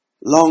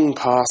Long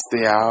past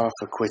the hour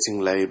for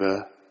quitting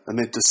labour,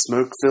 amid the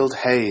smoke-filled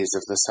haze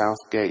of the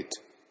south gate,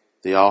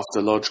 the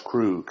after-lodge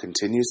crew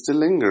continues to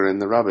linger in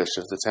the rubbish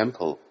of the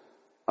temple,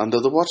 under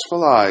the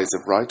watchful eyes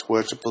of Right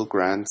Worshipful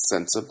Grand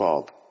Censor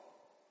Bob.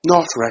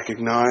 Not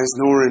recognised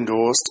nor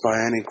endorsed by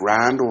any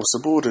grand or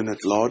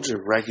subordinate lodge of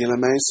regular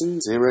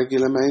Masons,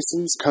 irregular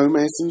Masons,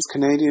 co-Masons,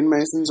 Canadian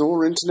Masons,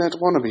 or Internet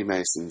wannabe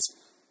Masons,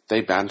 they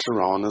banter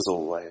on as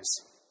always.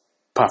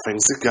 Puffing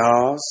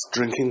cigars,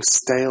 drinking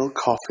stale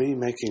coffee,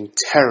 making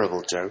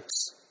terrible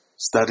jokes,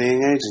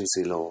 studying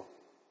agency law,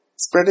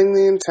 spreading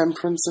the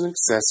intemperance and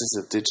excesses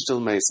of digital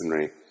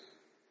masonry,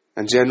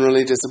 and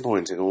generally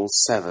disappointing all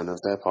 7 of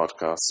their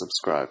podcast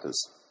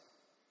subscribers.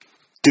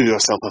 Do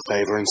yourself a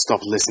favour and stop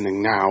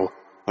listening now.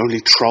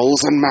 Only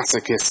trolls and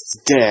masochists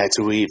dare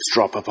to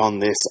eavesdrop upon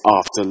this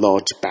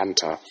after-lodge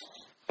banter.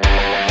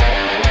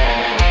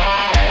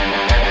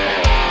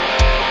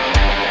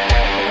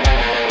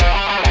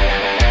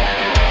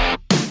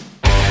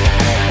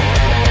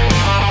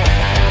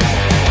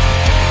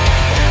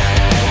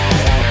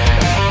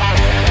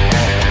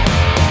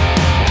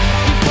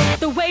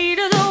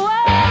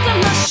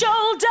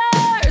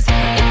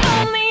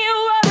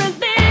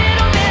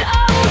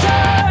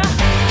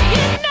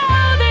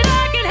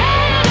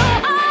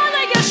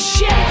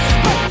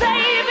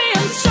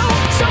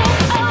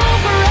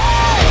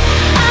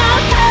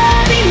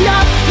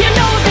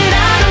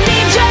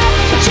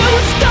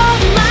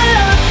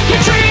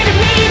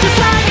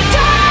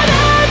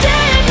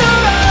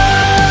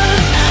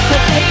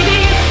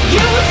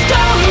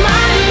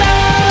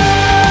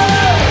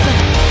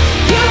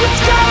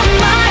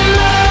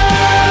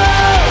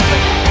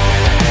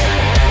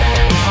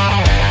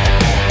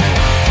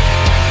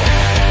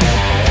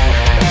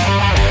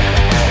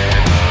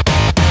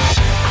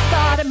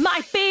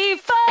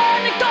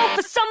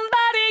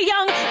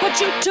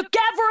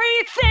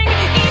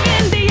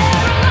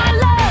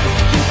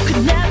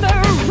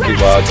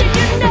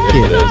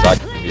 I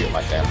can mute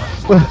my camera.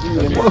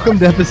 Welcome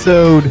to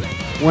episode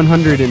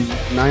 190.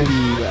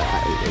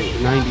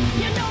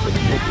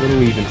 What are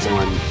we even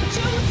on?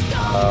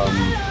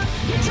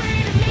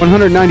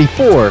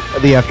 194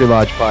 of the After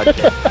Lodge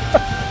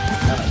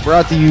podcast.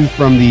 Brought to you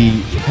from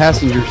the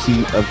passenger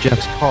seat of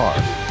Jeff's car.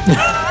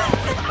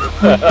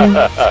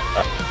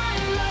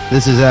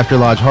 This is After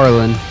Lodge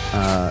Harlan.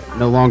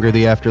 No longer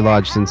the After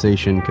Lodge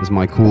sensation because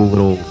my cool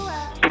little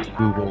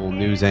Google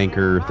News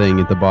anchor thing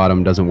at the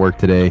bottom doesn't work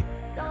today.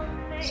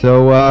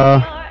 So,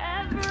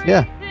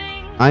 yeah,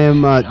 I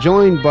am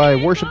joined by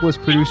worshipless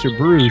producer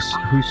Bruce,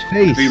 whose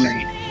face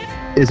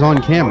is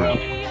on camera.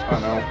 I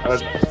know.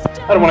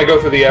 I don't want to go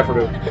through the effort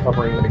of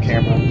covering the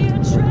camera.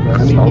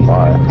 I mean,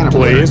 kind of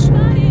please.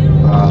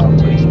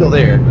 But he's still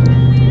there.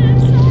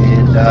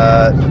 And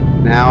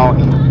now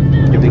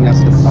he's giving us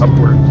an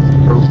upward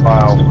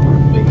profile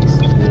face.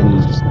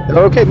 And,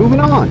 okay, moving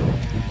on.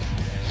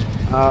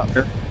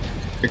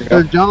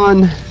 Sir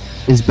John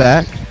is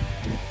back.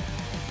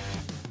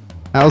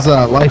 How's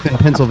life in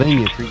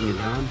Pennsylvania treating you,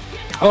 John?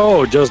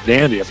 Oh, just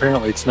dandy.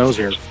 Apparently it snows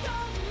here.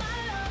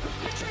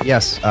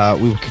 Yes,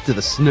 we will get to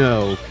the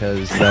snow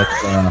because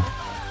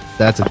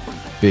that's a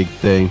big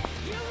thing.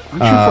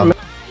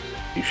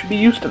 You should be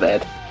used to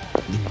that.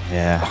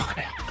 Yeah.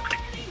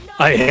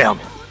 I am.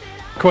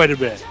 Quite a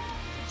bit.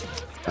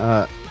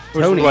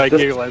 Which is why I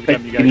giggle every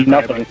time you guys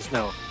talk about the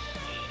snow.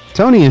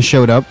 Tony has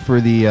showed up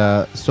for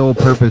the sole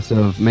purpose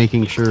of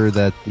making sure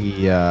that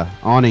the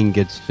awning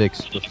gets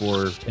fixed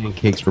before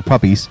pancakes for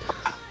puppies.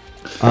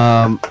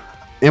 And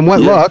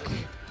what luck,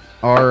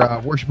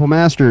 our worshipful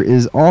master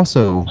is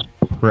also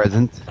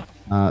present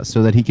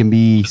so that he can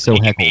be so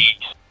heckled.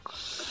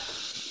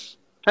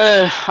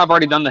 I've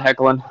already done the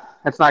heckling.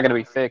 It's not going to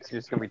be fixed.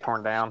 It's just going to be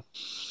torn down.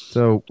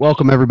 So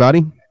welcome,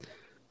 everybody.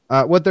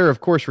 What they're,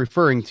 of course,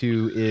 referring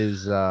to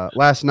is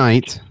last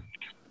night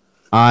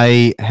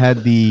I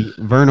had the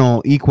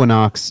vernal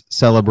equinox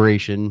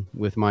celebration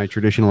with my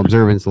traditional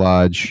observance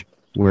lodge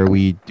where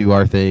we do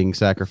our thing,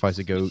 sacrifice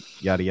a goat,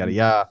 yada, yada,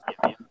 yada.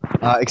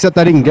 Except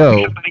I didn't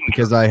go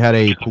because I had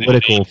a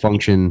political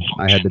function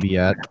I had to be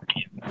at.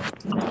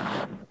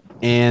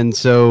 And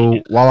so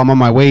while I'm on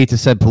my way to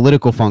said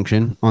political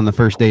function on the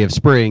first day of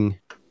spring,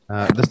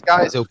 the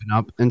skies open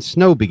up and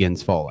snow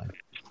begins falling.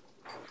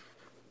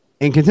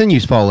 And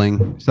continues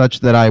falling, such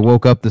that I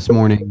woke up this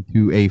morning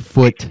to a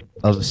foot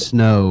of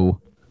snow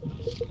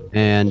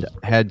and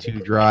had to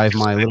drive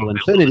my little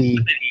Infinity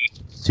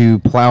to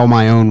plow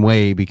my own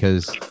way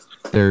because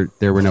there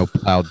were no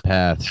plowed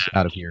paths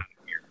out of here.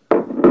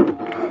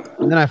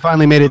 And then I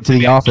finally made it to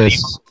the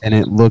office, and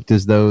it looked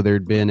as though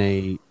there'd been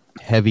a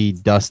heavy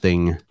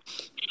dusting,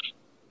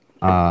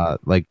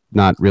 like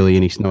not really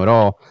any snow at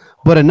all,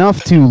 but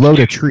enough to load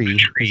a tree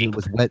because it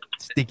was wet,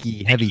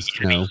 sticky, heavy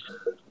snow.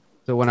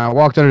 So when I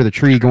walked under the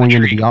tree going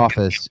into the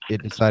office,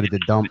 it decided to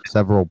dump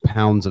several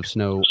pounds of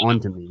snow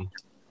onto me.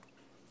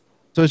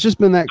 So it's just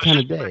been that kind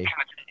of day.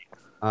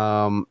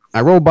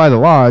 I rolled by the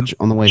lodge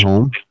on the way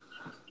home,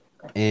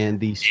 and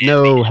the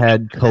snow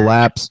had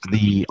collapsed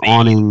the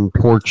awning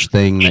porch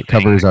thing that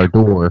covers our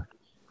door.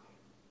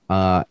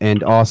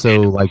 and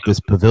also like this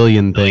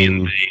pavilion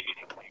thing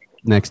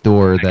next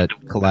door that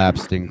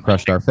collapsed and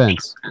crushed our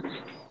fence.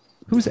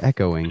 Who's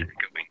echoing?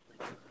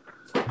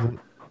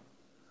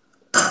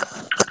 How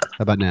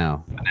about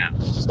now?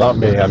 It's not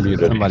me. I'm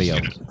muted. Somebody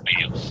else.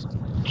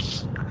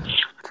 It's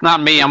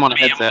not me. I'm on a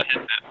headset.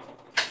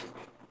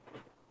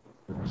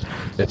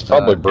 It's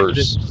probably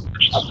Bruce.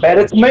 I bet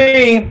it's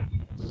me.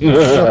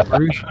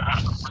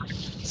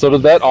 So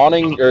did that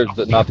awning, or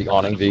not the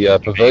awning, the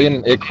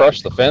pavilion, it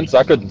crushed the fence?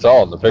 I couldn't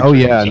tell in the picture. Oh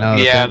yeah, no.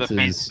 The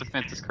fence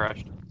is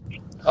crushed.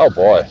 Oh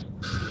boy.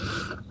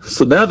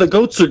 So now the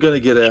goats are going to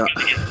get out.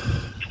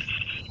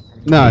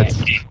 No,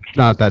 it's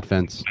not that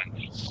fence.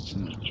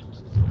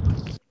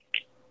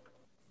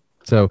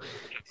 So,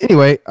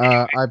 anyway,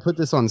 I put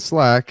this on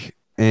Slack,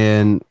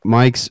 and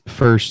Tony's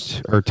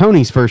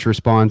first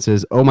response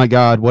is, "Oh my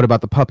God, what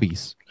about the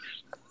puppies?"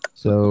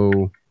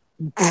 So,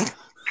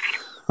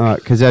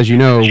 because as you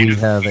know, we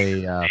have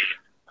a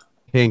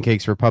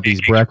pancakes for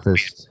puppies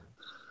breakfast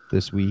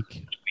this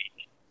week,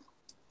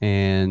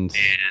 and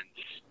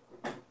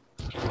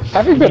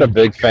Have you been a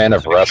big fan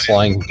of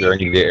wrestling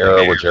during the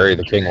era where Jerry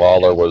the King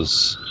Lawler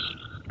was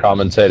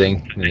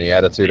commentating in the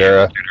Attitude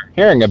Era?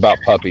 Hearing about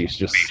puppies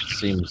just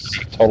seems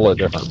totally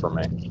different for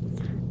me.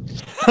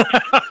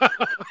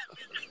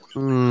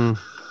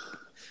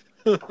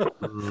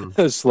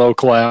 A slow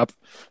clap.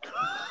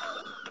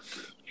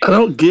 I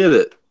don't get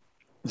it.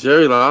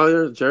 Jerry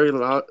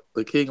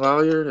the King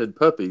Lawyer, and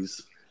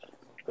puppies.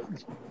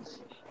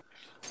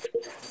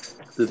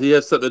 Did he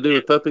have something to do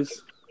with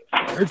puppies?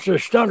 It's a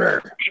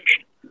stunner.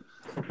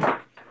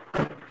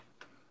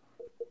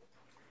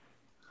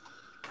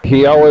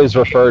 He always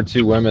referred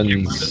to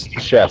women's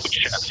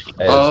chests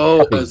as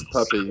puppies. As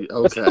puppy.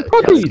 Okay,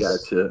 puppies.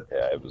 Gotcha.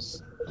 Yeah, it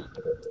was.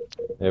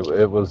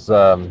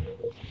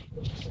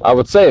 I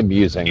would say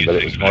amusing, but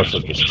it was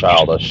mostly just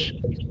childish.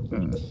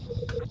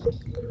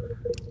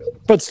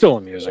 But still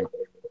amusing.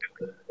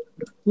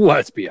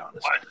 Let's be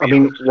honest. I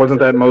mean, wasn't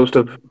that most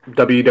of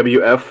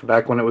WWF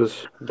back when it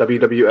was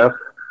WWF?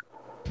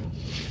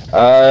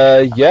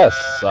 Yes,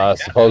 I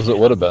suppose it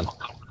would have been.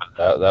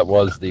 That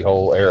was the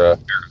whole era.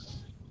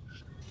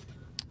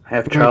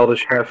 Half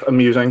childish, half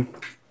amusing.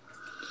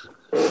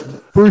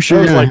 Bruce, It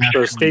was like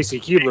the Stacy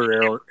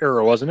Keibler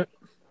era, wasn't it?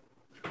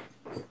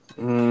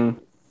 I don't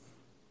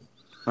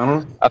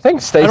know. I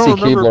think Stacy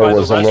Keibler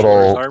was a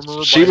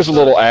little. She was a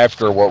little that.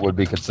 after what would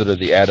be considered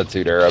the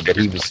Attitude Era, but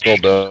he was still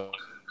doing.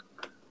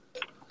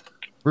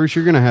 Bruce,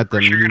 you're gonna have to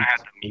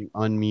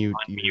unmute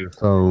your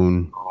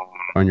phone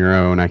on your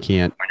own. I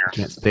can't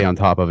stay on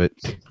top of it.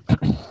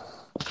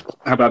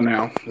 How about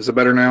now? Is it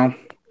better now?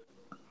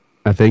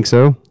 I think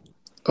so.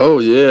 Oh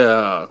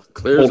yeah,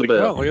 clear as a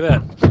bell. Oh, look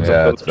at that.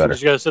 Yeah, it's better. You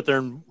just gotta sit there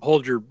and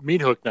hold your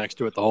meat hook next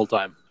to it the whole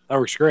time. That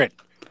works great.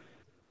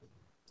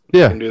 I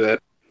Yeah, can do that.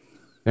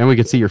 and we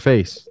can see your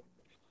face.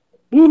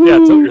 Yeah,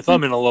 tilt your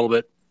thumb in a little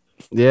bit.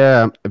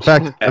 Yeah. In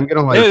fact, I'm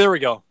gonna Hey, there we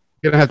go.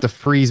 gonna have to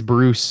freeze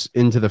Bruce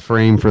into the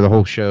frame for the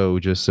whole show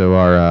just so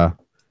our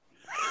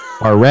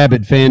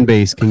rabid fan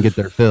base can get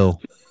their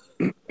fill.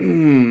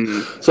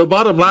 So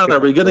bottom line, are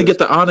we going to get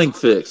the awning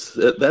fixed?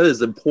 That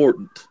is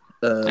important.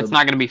 It's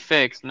not going to be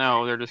fixed.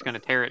 No, they're just going to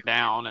tear it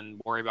down and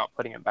worry about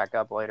putting it back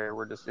up later.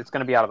 It's going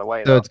to be out of the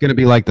way. So it's gonna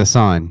be like the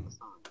sign.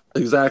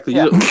 Exactly.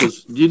 Yeah.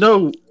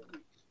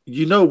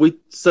 You know, we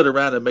sit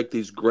around and make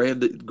these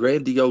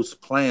grandiose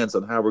plans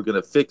on how we're going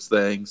to fix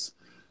things,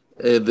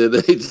 and then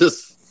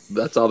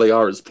that's all they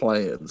are is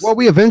plans. Well,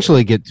 we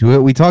eventually get to it.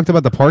 We talked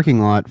about the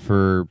parking lot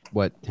for,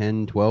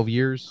 10, 12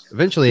 years?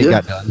 Eventually it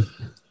got done.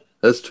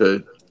 That's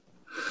true.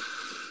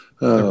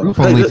 The roof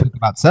only took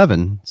about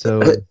 7.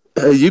 So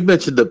Hey, you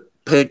mentioned the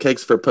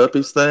pancakes for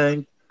puppies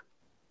thing.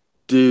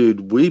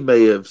 Dude, we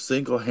may have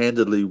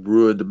single-handedly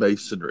ruined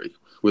masonry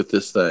with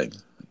this thing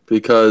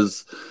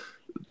because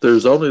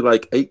there's only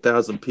like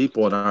 8,000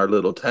 people in our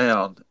little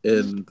town,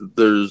 and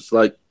there's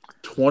like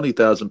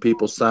 20,000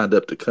 people signed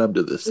up to come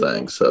to this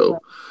thing. So,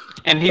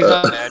 And he's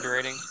not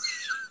exaggerating.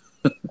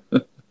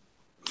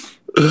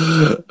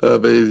 I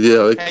mean,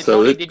 yeah. Hey,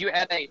 So Tony, did you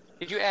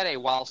add a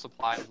while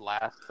supplies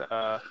last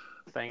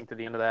thing to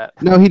the end of that?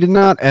 no, he did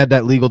not add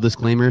that legal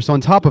disclaimer. So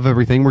on top of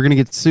everything, we're gonna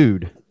get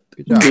sued.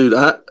 Good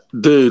job.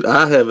 dude,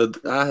 I haven't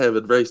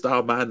erased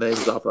all my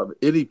names off of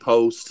any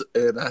post,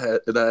 and I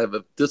have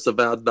a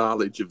disavowed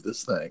knowledge of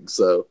this thing.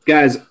 So,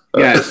 Guys,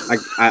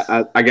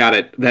 I got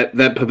it.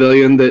 That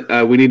pavilion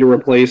that we need to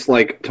replace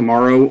like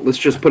tomorrow. Let's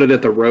just put it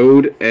at the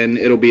road, and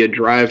it'll be a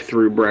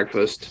drive-through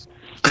breakfast.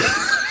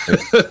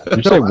 Did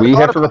you say we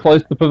have to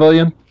replace the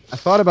pavilion? I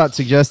thought about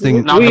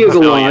suggesting, Not We the as a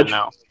pavilion, lodge.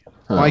 no.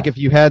 Mike, if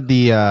you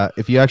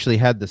actually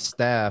had the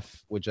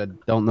staff, which I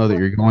don't know that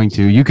you're going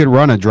to, you could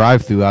run a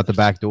drive-through out the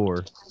back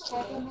door.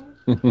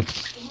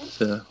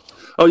 yeah.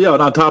 Oh yeah,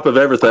 and on top of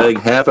everything,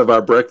 half of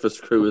our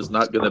breakfast crew is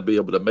not going to be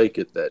able to make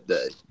it that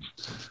day.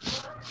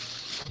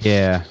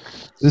 Yeah,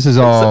 this is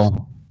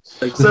all.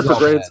 Except for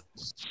bad.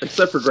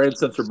 Grand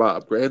Censor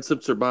Bob. Grand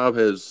Censor Bob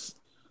has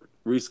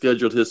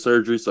rescheduled his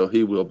surgery, so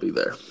he will be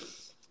there.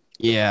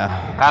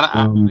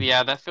 Yeah.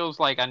 Yeah, that feels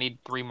like I need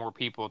 3 more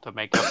people to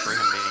make up for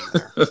him being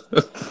there.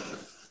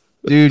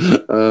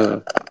 Dude,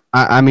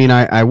 I mean,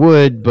 I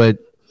would, but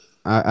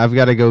I've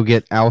got to go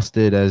get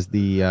ousted as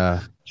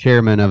the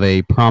chairman of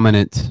a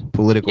prominent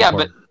political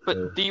party.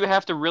 But do you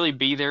have to really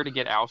be there to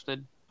get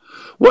ousted?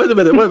 Wait a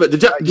minute.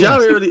 Did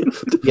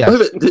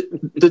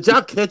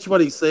y'all catch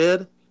what he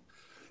said?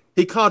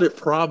 He called it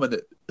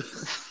prominent.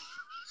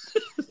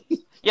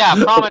 Yeah,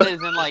 prominent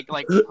is in like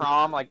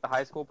prom, like the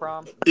high school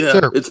prom. Yeah,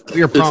 Sir, it's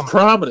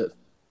prominent.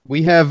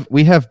 We have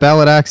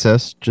ballot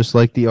access, just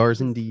like the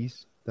R's and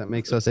D's. That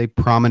makes us a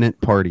prominent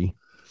party.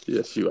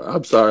 Yes, you are.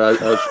 I'm sorry.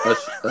 I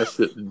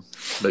shouldn't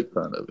make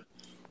fun of it.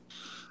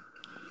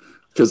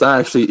 Because I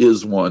actually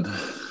is one.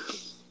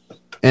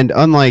 And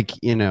unlike,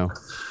 a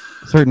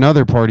certain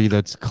other party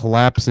that's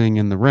collapsing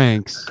in the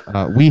ranks,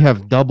 we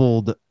have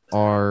doubled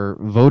our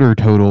voter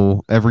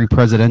total every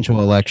presidential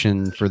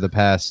election for the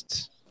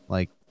past,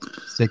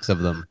 6 of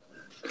them.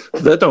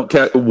 That don't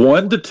count.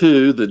 1 to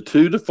 2, then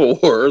 2 to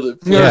 4. Then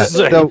 4 yeah,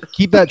 so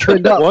keep that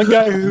trend up. One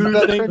guy who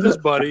thanked his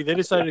buddy, they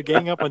decided to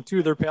gang up on 2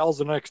 of their pals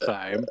the next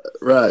time.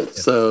 Right,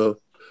 so...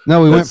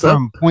 No, we went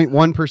from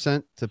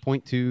 0.1% to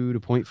 0.2 to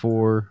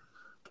 0.4,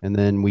 and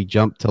then we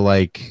jumped to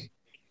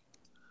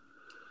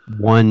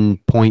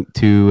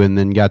 1.2, and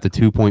then got to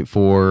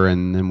 2.4,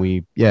 and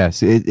then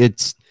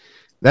it's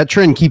that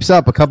trend keeps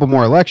up a couple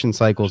more election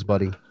cycles,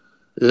 buddy.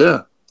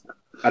 Yeah.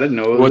 I didn't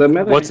know it was that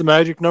many. What's the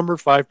magic number?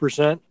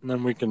 5%, and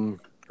then we can,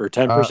 or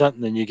 10%,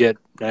 and then you get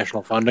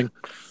national funding.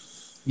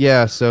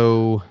 Yeah.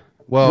 So,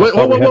 well, wait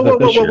a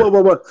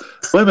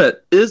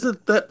minute.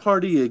 Isn't that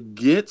party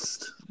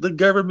against the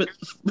government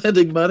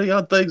spending money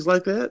on things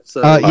like that?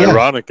 So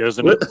ironic,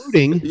 isn't it?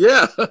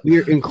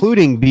 We're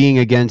including being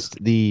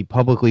against the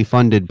publicly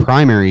funded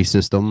primary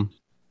system,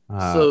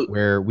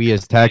 where we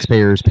as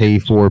taxpayers pay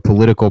for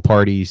political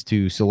parties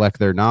to select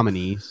their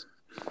nominees.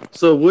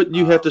 So wouldn't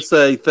you have to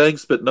say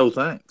thanks, but no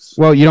thanks?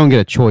 Well, you don't get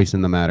a choice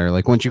in the matter.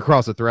 Once you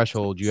cross a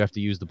threshold, you have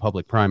to use the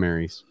public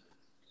primaries.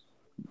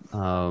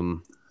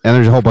 And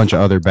there's a whole bunch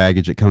of other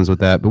baggage that comes with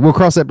that, but we'll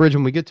cross that bridge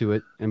when we get to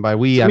it. And by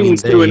we, I mean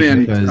they,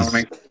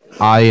 because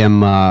I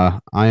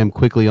am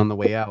quickly on the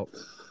way out.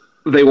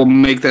 They will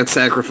make that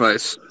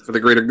sacrifice for the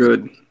greater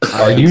good.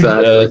 Are you for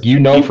a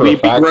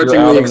fact you're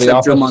out of the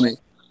office? Money.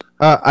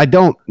 I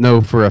don't know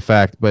for a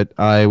fact, but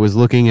I was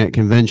looking at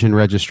convention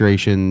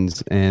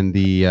registrations, and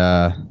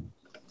the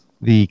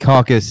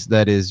caucus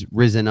that is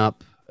risen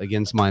up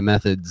against my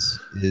methods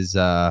is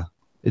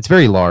it's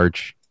very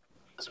large.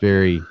 It's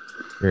very,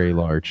 very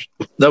large.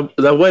 Now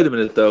wait a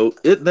minute though.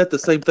 Isn't that the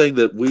same thing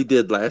that we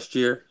did last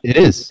year? It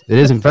is. It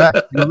is in fact.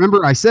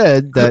 Remember, I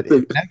said that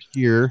next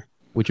year,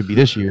 which would be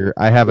this year,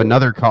 I have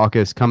another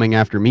caucus coming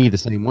after me the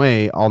same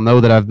way. I'll know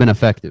that I've been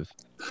effective.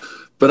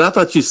 But I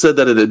thought you said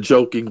that in a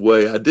joking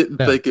way. I didn't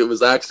think it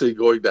was actually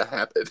going to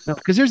happen. No,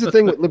 because here's the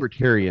thing with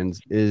libertarians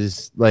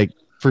is,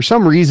 for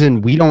some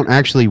reason, we don't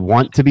actually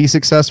want to be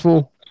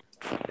successful.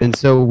 And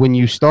so when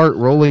you start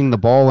rolling the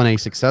ball in a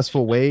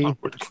successful way,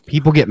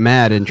 people get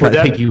mad and try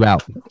to take you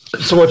out.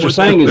 So what you're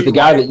saying is the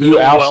guy that you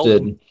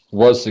ousted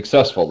was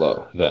successful,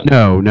 though, then?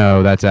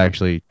 No, that's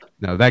actually...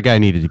 No, that guy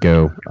needed to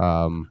go.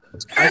 I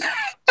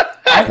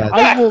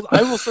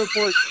will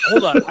support.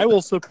 Hold on, I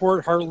will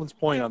support Harlan's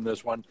point on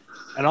this one,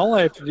 and all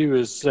I have to do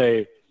is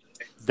say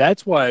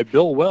that's why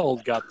Bill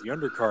Weld got the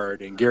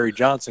undercard and Gary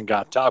Johnson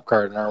got top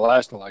card in our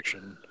last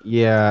election.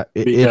 Yeah,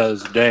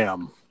 because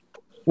damn.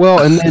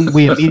 Well, and then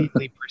we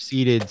immediately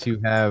proceeded to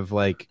have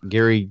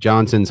Gary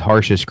Johnson's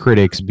harshest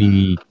critics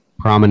be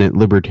prominent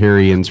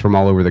libertarians from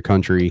all over the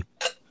country.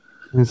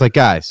 And it's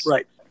guys,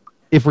 right?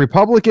 If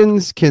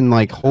Republicans can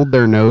hold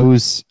their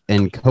nose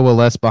and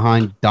coalesce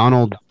behind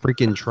Donald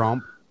freaking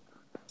Trump,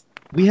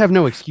 we have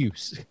no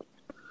excuse.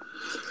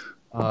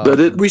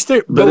 But we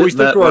stick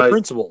to our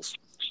principles.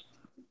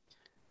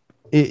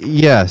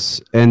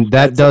 Yes, and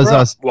that does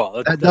us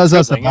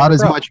about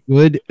as much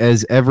good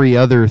as every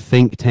other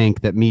think tank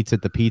that meets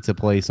at the pizza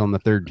place on the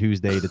third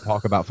Tuesday to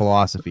talk about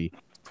philosophy.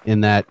 In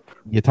that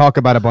you talk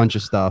about a bunch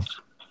of stuff.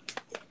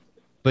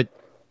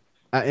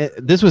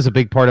 This was a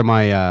big part of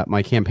my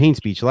my campaign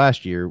speech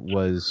last year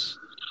was,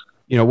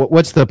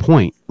 what's the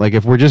point?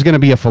 If we're just going to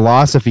be a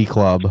philosophy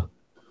club,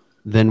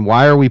 then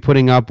why are we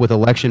putting up with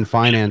election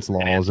finance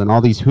laws and all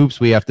these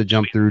hoops we have to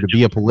jump through to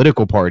be a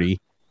political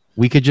party?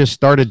 We could just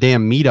start a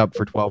damn meetup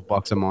for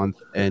 $12 a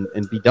month and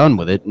be done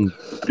with it. And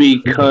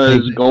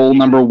because goal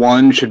number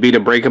 1 should be to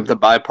break up the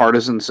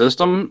bipartisan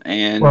system,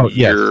 and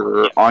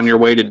you're on your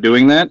way to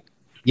doing that.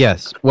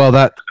 Yes, well,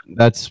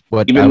 that's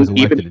what I was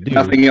elected to do.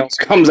 Nothing else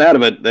comes out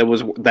of it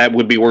that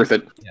would be worth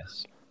it.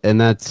 Yes,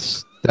 and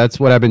that's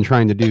what I've been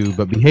trying to do.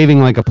 But behaving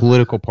like a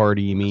political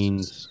party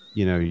means,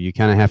 you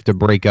kind of have to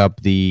break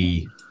up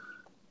the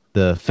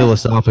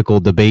philosophical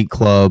debate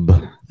club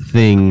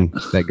thing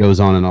that goes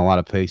on in a lot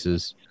of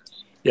places.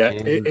 Yeah,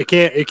 it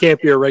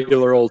can't be a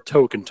regular old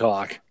token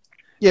talk.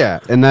 Yeah,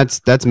 and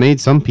that's made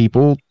some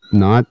people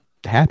not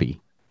happy.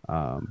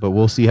 But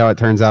we'll see how it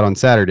turns out on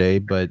Saturday.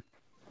 But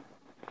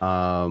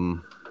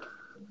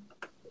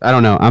I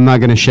don't know. I'm not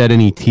going to shed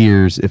any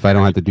tears if I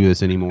don't have to do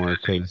this anymore,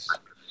 because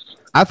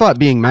I thought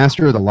being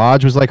master of the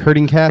lodge was like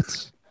herding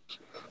cats.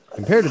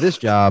 Compared to this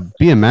job,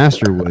 being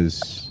master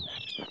was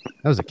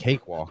a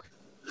cakewalk.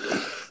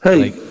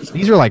 Hey,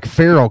 These are like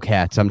feral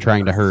cats I'm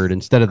trying to herd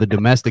instead of the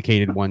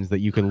domesticated ones that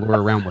you can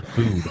lure around with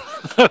food.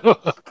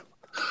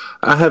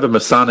 I have a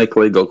Masonic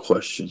legal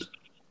question.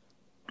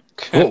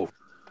 Oh,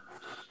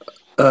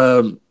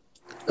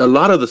 A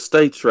lot of the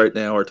states right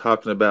now are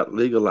talking about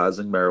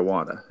legalizing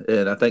marijuana,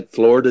 and I think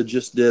Florida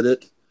just did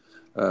it.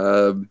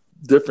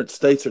 Different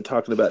states are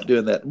talking about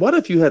doing that. What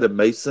if you had a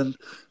Mason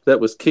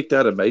that was kicked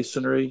out of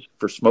Masonry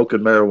for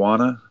smoking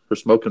marijuana, for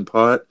smoking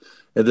pot,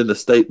 and then the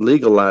state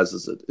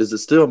legalizes it? Is it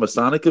still a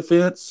Masonic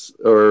offense,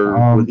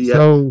 or would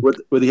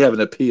he have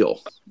an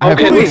appeal?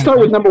 Okay, let's start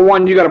with number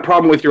one. You got a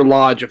problem with your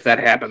lodge if that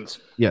happens.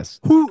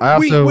 Yes.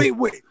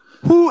 Wait.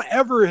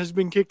 Whoever has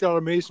been kicked out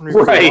of masonry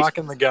for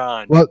rocking the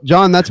gun? Well,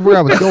 John, that's where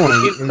I was going.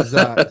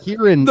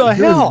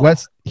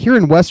 Is here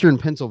in Western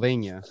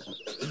Pennsylvania,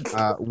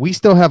 we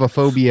still have a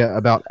phobia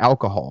about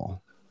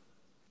alcohol.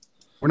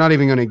 We're not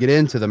even going to get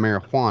into the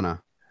marijuana.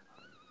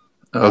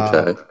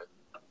 Okay.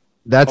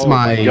 That's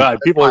my God.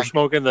 People are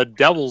smoking the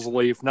devil's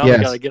leaf. Now they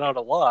got to get out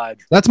of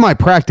lodge. That's my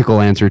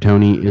practical answer,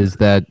 Tony, is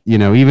that,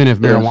 even if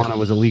marijuana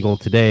was illegal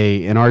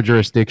today, in our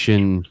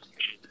jurisdiction,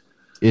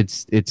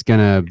 it's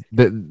gonna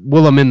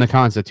we'll amend the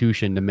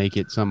Constitution to make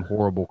it some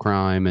horrible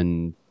crime,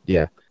 and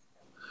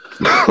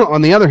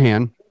On the other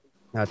hand,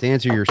 to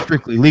answer your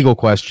strictly legal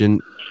question,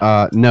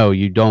 no,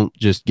 you don't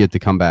just get to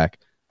come back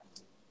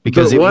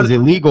because it was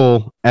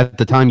illegal at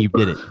the time you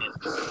did it.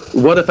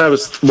 What if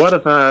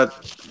I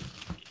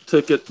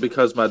took it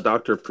because my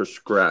doctor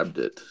prescribed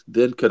it?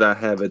 Then could I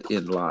have it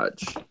in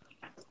lodge?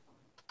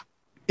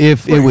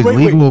 If it was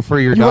legal for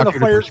your doctor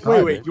to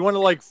prescribe it. You want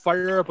to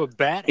fire up a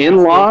bat in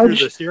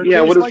lodge?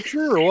 Yeah,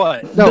 sure or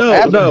what?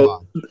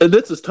 No. And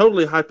this is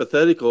totally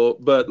hypothetical,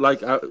 but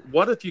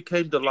what if you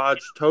came to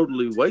lodge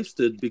totally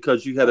wasted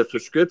because you had a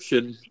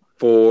prescription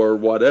for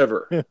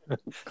whatever?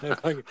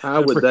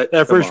 How would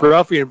that first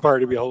ruffian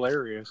part would be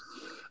hilarious.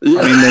 Yeah.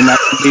 I mean, then that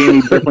would be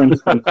any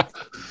different.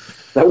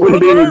 That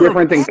wouldn't be any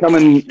different than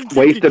coming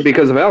wasted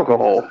because of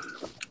alcohol.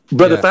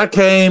 But if I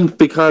came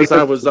because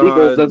I was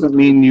legal doesn't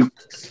mean you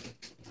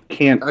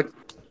can't.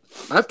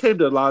 I've came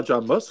to lodge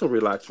on muscle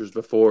relaxers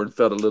before and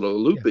felt a little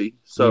loopy.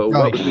 So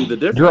what would be the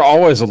difference? You're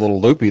always a little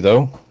loopy,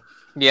 though.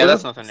 Yeah,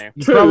 that's nothing new.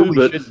 You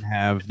probably shouldn't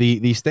have.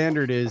 The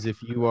standard is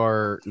if you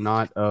are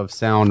not of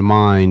sound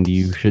mind,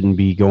 you shouldn't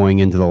be going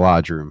into the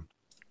lodge room.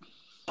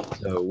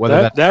 So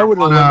that would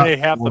eliminate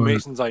half the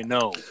Masons I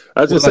know.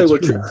 I was just say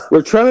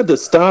we're trying to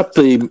stop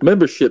the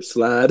membership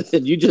slide,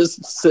 and you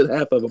just sit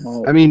half of them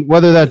home. I mean,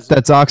 whether that's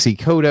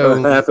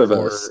oxycodone, half of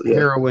or us,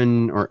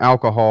 heroin, or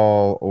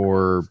alcohol,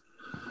 or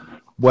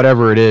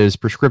whatever it is,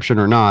 prescription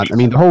or not. I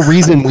mean, the whole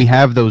reason we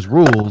have those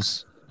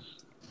rules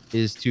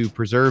is to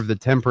preserve the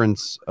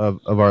temperance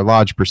of our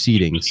lodge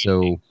proceedings.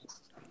 So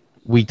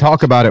we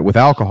talk about it with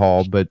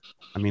alcohol, but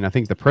I mean, I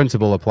think the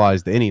principle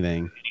applies to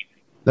anything.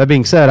 That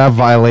being said, I've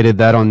violated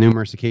that on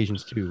numerous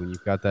occasions too. When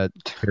you've got that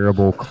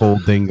terrible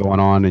cold thing going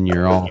on and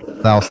you're all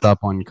soused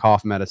up on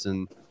cough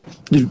medicine.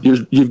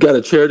 You've got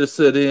a chair to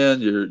sit in.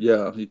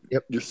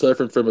 You're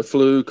suffering from a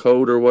flu,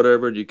 cold, or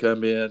whatever, and you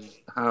come in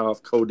high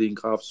off codeine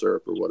cough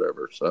syrup or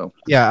whatever. So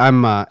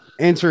I'm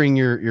answering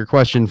your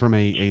question from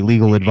a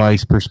legal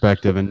advice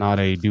perspective and not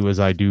a do as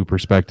I do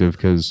perspective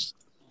because,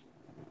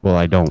 well,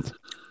 I don't.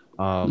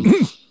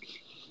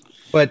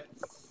 But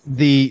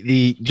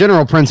the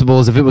general principle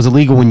is if it was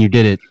illegal when you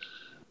did it,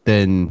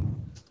 then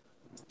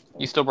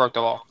you still broke the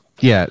law.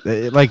 Yeah,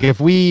 like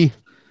if we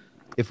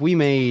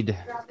made,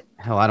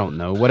 hell, I don't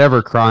know,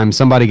 whatever crime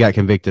somebody got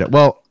convicted of.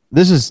 Well,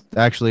 this is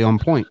actually on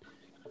point.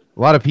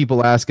 A lot of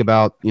people ask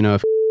about,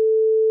 if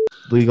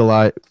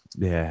legalize.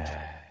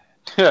 Yeah.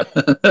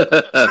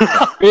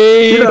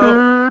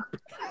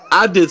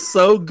 I did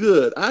so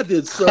good. What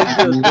is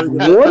Tony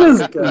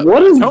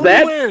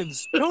that?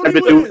 Wins.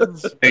 Tony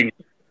wins.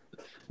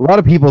 A lot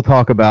of people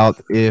talk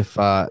about if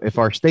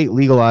our state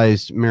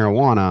legalized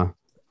marijuana,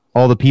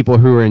 all the people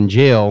who are in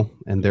jail,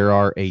 and there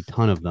are a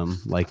ton of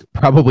them, like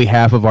probably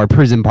half of our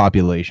prison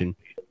population,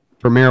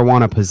 for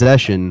marijuana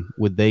possession,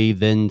 would they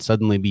then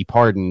suddenly be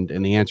pardoned?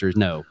 And the answer is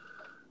no.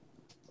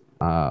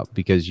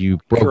 Because you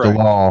broke the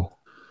law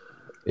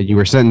and you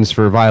were sentenced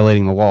for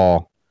violating the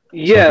law.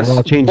 Yes, so the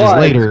law changes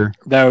later.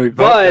 That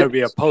would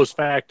be a post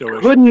facto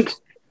issue.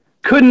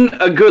 Couldn't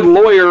a good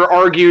lawyer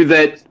argue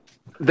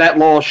that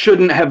law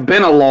shouldn't have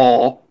been a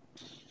law?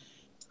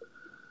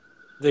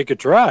 They could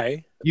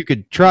try. You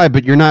could try,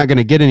 but you're not going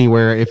to get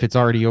anywhere if it's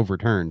already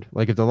overturned.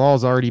 Like if the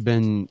law's already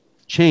been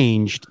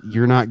changed,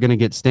 you're not going to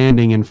get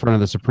standing in front of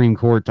the Supreme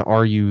Court to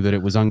argue that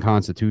it was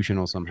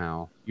unconstitutional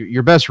somehow.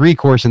 Your best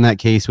recourse in that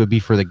case would be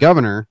for the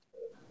governor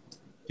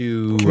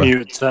to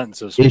commute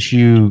sentences,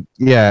 issue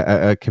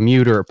a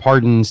commute or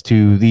pardons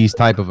to these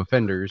type of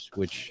offenders,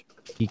 which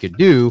he could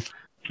do.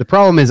 The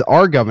problem is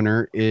our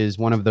governor is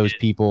one of those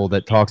people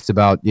that talks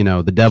about,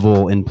 the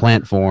devil in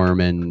plant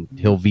form, and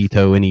he'll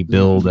veto any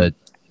bill that,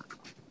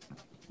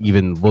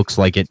 even looks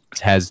like it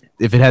has.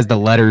 If it has the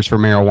letters for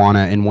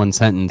marijuana in one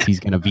sentence, he's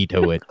going to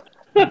veto it.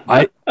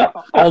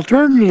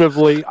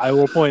 Alternatively, I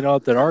will point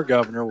out that our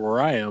governor,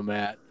 where I am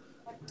at,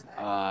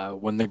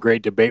 when the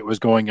great debate was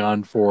going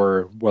on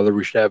for whether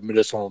we should have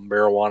medicinal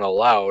marijuana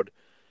allowed,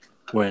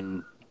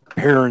 when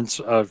parents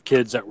of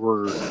kids that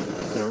were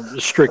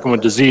stricken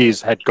with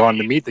disease had gone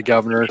to meet the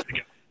governor,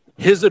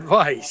 his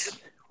advice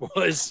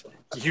was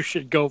you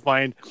should go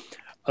find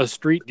a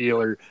street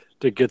dealer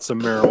to get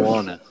some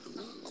marijuana.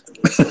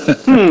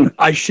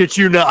 I shit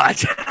you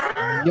not.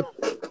 Yep.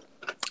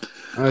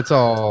 That's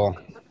all.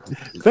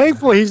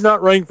 Thankfully, he's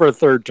not running for a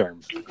third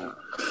term.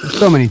 There's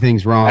so many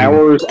things wrong.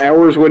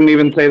 Hours wouldn't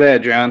even say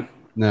that, John.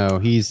 No,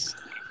 he's.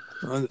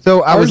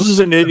 So I was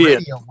an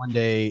idiot one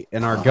day,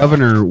 and our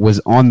governor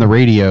was on the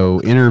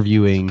radio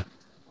interviewing,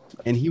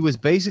 and he was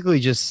basically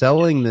just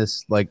selling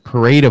this like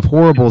parade of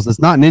horribles that's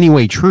not in any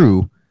way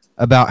true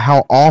about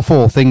how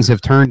awful things have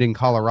turned in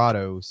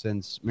Colorado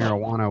since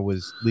marijuana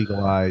was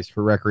legalized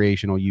for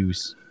recreational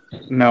use.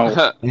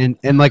 No,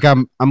 and like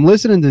I'm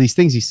listening to these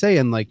things he's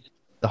saying, like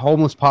the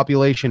homeless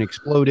population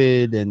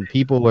exploded, and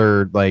people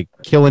are like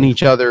killing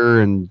each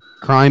other, and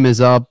crime is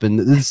up, and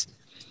this.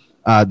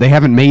 They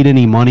haven't made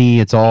any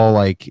money. It's all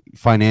like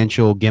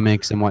financial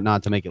gimmicks and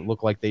whatnot to make it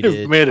look like they They've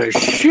did. made a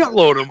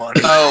shitload of money.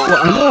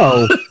 Well, I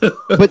know,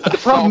 but the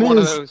problem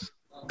is,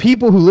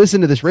 people who listen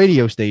to this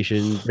radio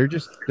station, they're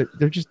just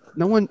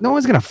no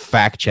one's gonna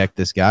fact check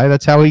this guy.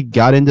 That's how he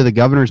got into the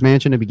governor's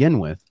mansion to begin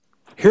with.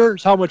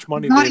 Here's how much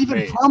money Not they've even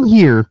made. from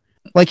here.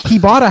 Like he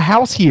bought a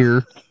house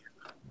here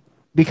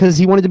because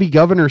he wanted to be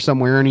governor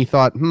somewhere, and he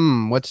thought,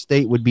 what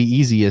state would be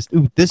easiest?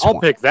 Ooh, this I'll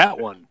one. pick that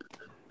one.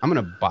 I'm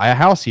going to buy a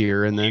house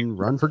here and then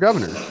run for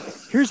governor.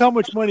 Here's how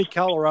much money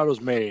Colorado's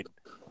made.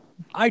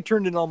 I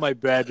turned in all my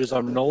badges.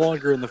 I'm no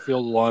longer in the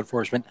field of law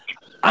enforcement.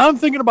 I'm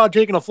thinking about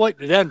taking a flight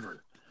to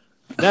Denver.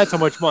 That's how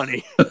much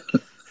money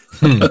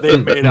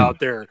they've made out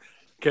there,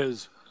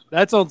 because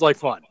that sounds like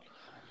fun.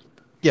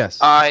 Yes.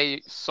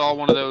 I saw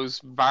one of those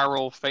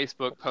viral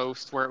Facebook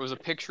posts where it was a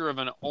picture of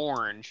an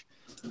orange,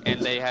 and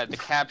they had the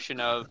caption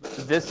of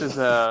this is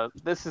a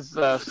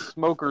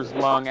smoker's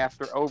lung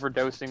after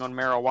overdosing on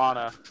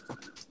marijuana,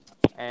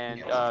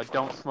 and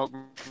don't smoke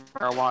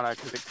marijuana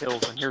because it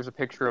kills. And here's a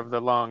picture of the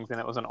lungs, and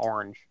it was an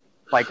orange,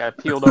 like a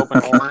peeled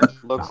open orange,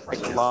 looks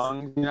like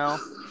lungs,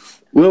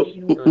 Well,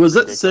 was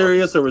that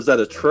serious or was that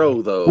a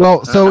troll though?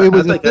 Well, so it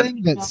was a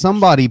thing that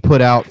somebody put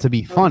out to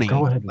be funny.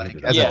 Go ahead.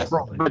 Like, as Yes, a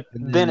troll. but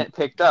then it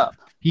picked up.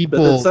 People,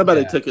 but then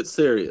somebody took it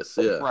serious.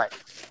 Yeah. Right.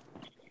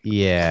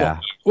 Yeah.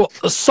 Well,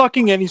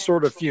 sucking any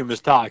sort of fume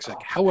is toxic.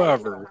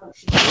 However,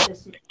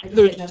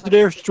 there's the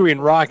difference between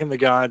rocking the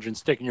ganj and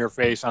sticking your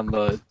face on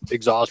the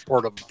exhaust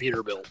port of a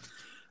Peterbilt.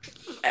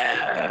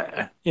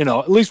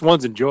 At least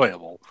one's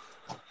enjoyable.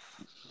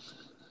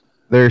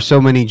 There are so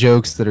many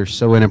jokes that are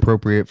so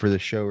inappropriate for the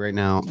show right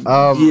now.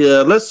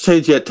 Yeah, let's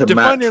change that to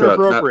Mack Define truck,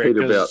 not inappropriate,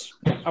 Peterbilt.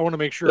 'cause I want to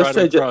make sure Let's I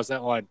don't change it. cross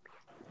that line.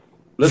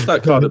 Let's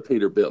not call it a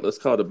Peterbilt. Let's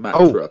call it a Mack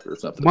Oh. truck or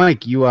something.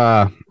 Mike,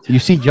 you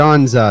see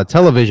John's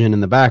television in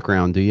the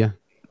background, do you?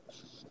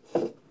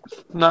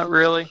 Not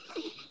really.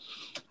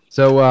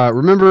 So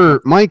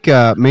remember, Mike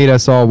made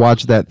us all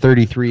watch that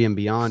 33 and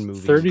Beyond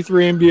movie.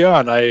 33 and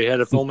Beyond. I had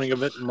a filming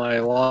of it in my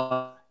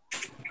lawn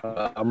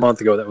a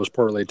month ago that was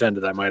poorly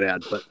attended, I might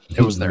add, but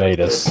it was there. Made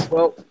us.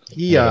 Well,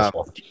 he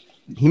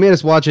made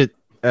us watch it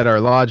at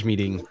our lodge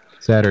meeting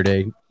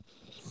Saturday.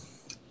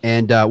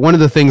 And one of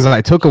the things that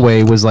I took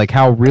away was like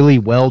how really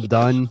well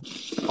done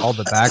all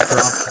the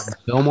backdrops of the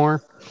film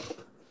are.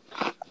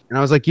 And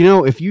I was like,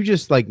 if you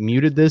just like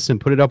muted this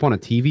and put it up on a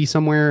TV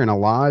somewhere in a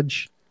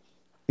lodge,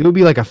 it would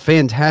be like a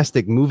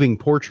fantastic moving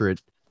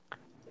portrait.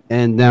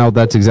 And now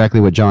that's exactly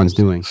what John's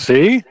doing.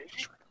 See?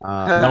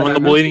 I'm on the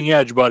bleeding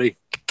edge, buddy.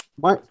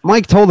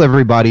 Mike told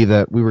everybody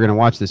that we were going to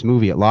watch this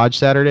movie at Lodge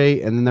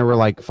Saturday, and then there were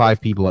like 5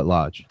 people at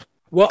Lodge.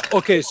 Well,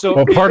 okay, so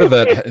Well, part of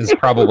that is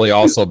probably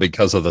also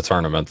because of the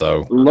tournament,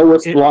 though.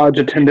 Lowest lodge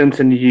attendance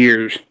in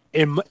years.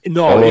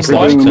 Lowest in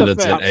lodge his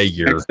attendance in defense- a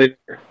year.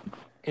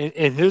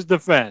 in his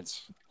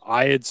defense,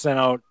 I had sent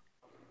out.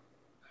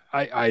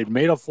 I had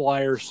made a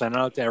flyer, sent it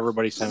out to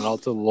everybody, sent it out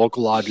to the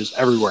local lodges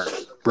everywhere,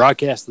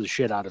 broadcast the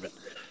shit out of it.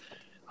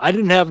 I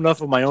didn't have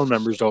enough of my own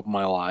members to open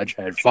my lodge.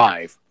 I had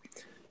 5,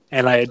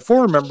 and I had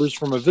 4 members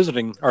from our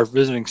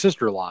visiting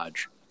sister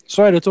lodge.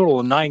 So I had a total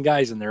of 9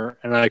 guys in there,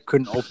 and I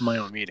couldn't open my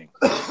own meeting.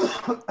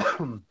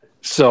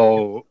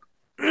 So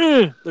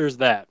there's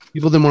that.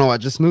 People didn't want to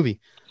watch this movie.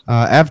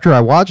 After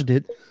I watched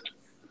it,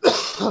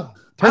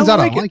 turns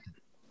out I like it. liked it.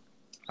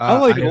 I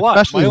like it a lot.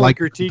 especially My only like it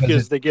critique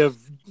because is they give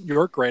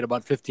York right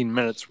about 15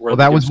 minutes. Where well,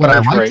 they that give was what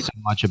I Scottish liked Rite. so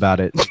much about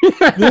it.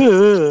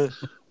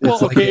 Well,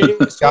 It's like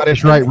okay.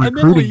 Scottish Rite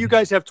admittedly, recruiting. you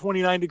guys have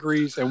 29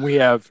 degrees, and we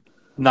have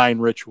 9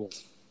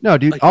 rituals. No,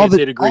 dude, I all can't say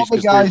the degrees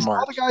 'cause guys, they're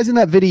all the guys in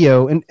that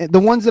video, and the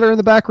ones that are in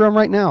the background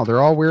right now, they're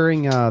all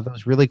wearing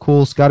those really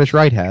cool Scottish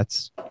Rite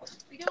hats.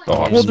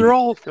 Oh, Well, they're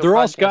all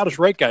podcast. Scottish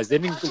Rite guys. They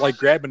didn't like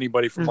grab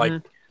anybody from like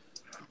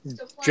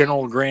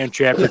General Grand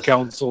Chapter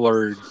Council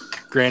or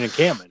Grand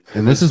Encampment.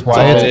 And this is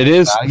why it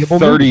is valuable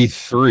movie.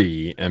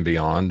 33 and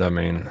beyond. I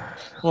mean,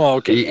 Well,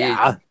 okay,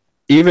 yeah.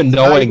 Even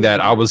knowing that,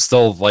 I was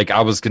still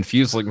I was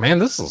confused. Like, man,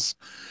 this is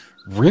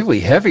really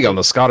heavy on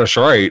the Scottish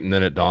Rite, and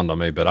then it dawned on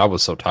me. But I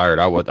was so tired,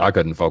 I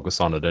couldn't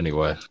focus on it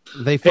anyway.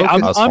 They Hey,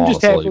 I'm focus.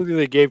 just happy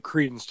they gave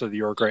credence to the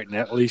York Rite and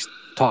at least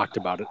talked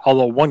about it.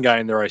 Although one guy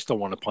in there, I still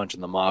want to punch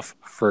in the muff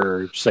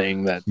for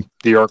saying that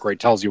the York Rite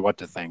tells you what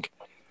to think,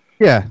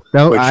 Yeah,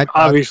 no, which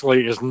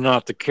obviously is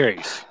not the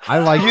case. I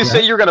like. You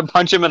say you're going to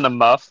punch him in the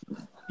muff?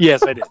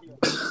 Yes, I did.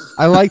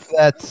 I like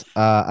that.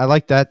 I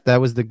like that. That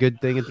was the good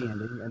thing at the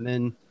ending, and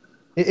then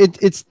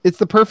it's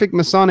the perfect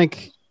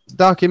Masonic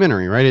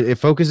documentary, right? It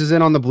focuses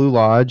in on the Blue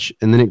Lodge,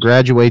 and then it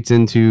graduates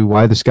into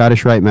why the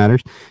Scottish Rite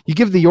matters. You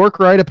give the York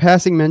Rite a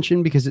passing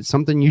mention because it's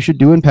something you should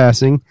do in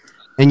passing,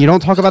 and you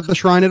don't talk about the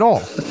shrine at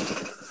all.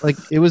 Like,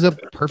 it was a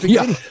perfect.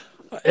 Yeah.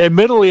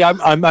 Admittedly,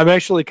 I'm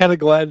actually kind of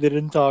glad they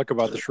didn't talk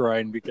about the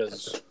shrine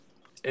because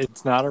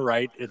it's not a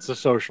rite; it's a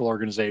social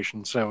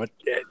organization, so it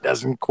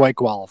doesn't quite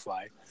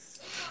qualify.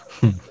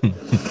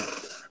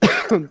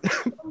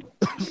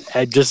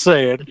 I just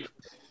say it.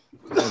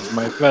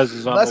 My fez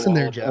is on Lesson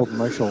the there, wall Jeff. over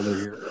my shoulder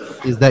here.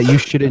 Is that you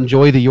should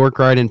enjoy the York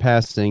Rite in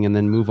passing, and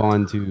then move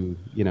on to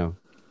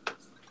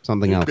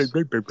something else.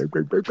 Well,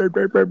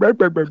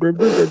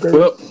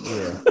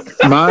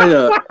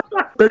 my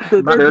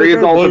Very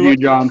adult of you,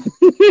 John.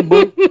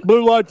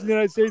 Blue Lodge in the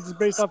United States is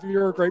based off of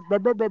York Rite. Blah,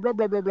 blah, blah, blah,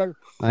 blah, blah, blah.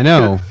 I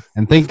know,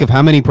 and think of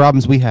how many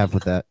problems we have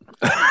with that.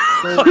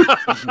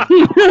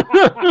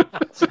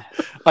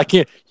 I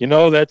can't.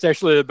 That's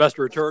actually the best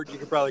retort you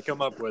could probably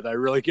come up with. I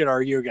really can't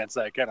argue against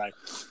that, can I?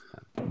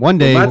 One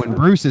day, when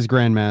Bruce is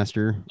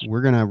Grandmaster,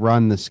 we're gonna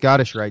run the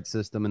Scottish Rite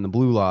system in the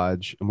Blue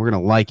Lodge, and we're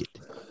gonna like it.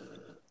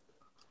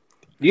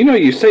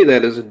 You say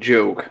that as a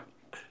joke.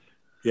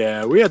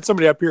 Yeah, we had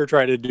somebody up here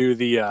trying to do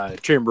the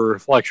chamber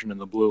reflection in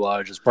the Blue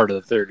Lodge as part of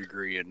the third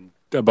degree, and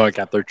about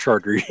got their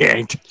charter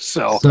yanked.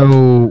 So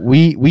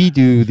we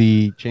do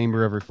the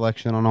chamber of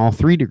reflection on all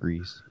 3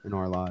 degrees in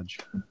our lodge.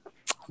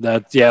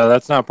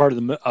 That's not part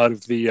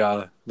of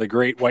the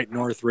Great White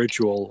North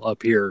ritual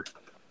up here.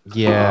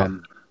 Yeah,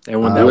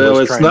 and when that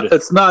was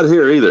it's not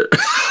here either.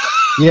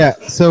 Yeah,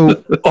 so one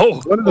of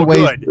good.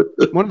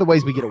 the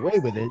ways we get away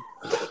with it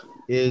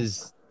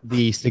is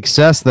the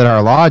success that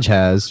our lodge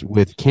has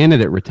with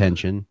candidate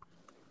retention.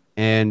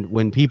 And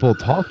when people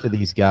talk to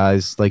these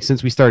guys, like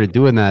since we started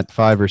doing that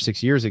 5 or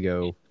 6 years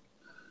ago,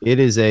 it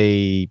is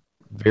a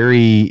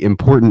very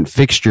important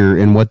fixture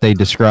in what they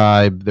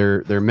describe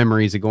their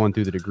memories of going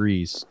through the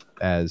degrees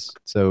as.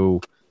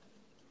 So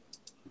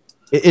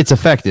it's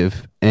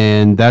effective,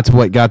 and that's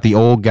what got the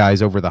old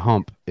guys over the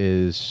hump,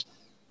 is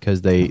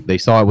because they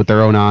saw it with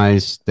their own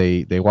eyes.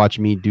 They watch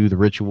me do the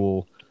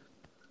ritual,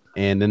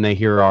 and then they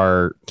hear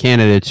our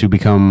candidates who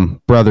become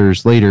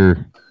brothers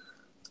later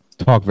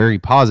talk very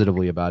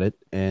positively about it.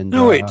 And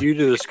no, wait, do you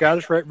do the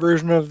Scottish Rite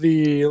version of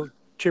the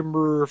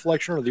chamber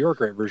reflection or the York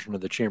Rite version of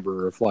the chamber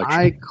reflection?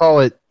 I call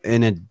it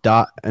an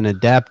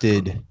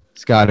adapted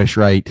Scottish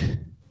Rite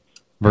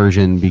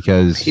version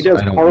because he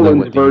does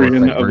Harlan's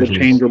version of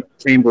the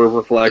chamber of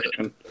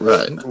reflection.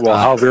 Right. Well,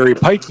 how very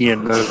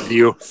Pikean of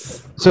you.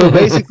 So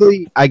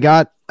basically, I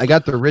got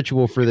the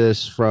ritual for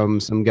this from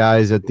some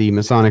guys at the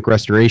Masonic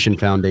Restoration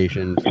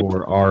Foundation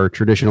for our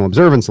traditional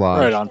observance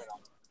lodge. Right on.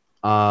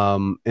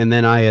 And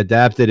then I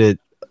adapted it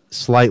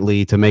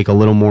slightly to make a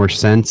little more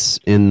sense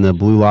in the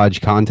Blue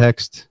Lodge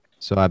context.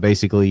 So I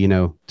basically,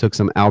 took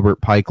some Albert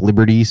Pike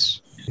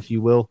liberties, if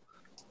you will.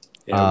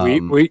 Yeah,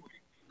 we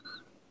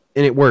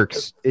and it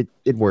works. It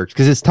works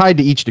because it's tied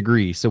to each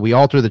degree. So we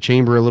alter the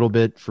chamber a little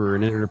bit for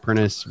an entered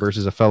apprentice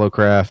versus a fellow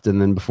craft,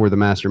 and then before the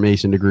Master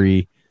Mason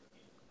degree.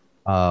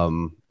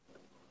 And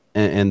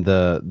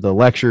the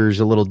lecture's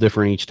a little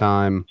different each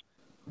time.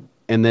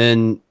 And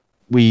then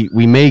we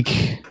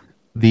make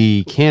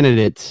the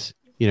candidate,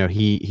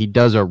 he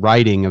does a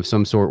writing of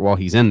some sort while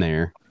he's in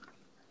there.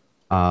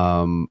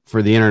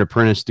 For the entered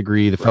apprentice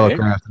degree, the fellow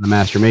craft, and the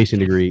Master Mason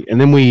degree. And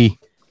then we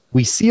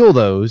seal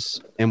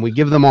those and we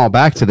give them all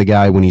back to the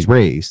guy when he's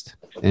raised.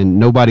 And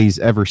nobody's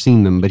ever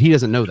seen them, but he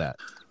doesn't know that.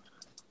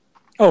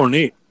 Oh,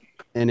 neat.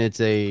 And it's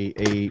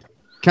a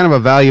kind of a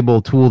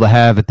valuable tool to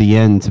have at the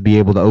end to be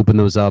able to open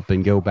those up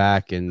and go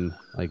back and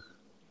like,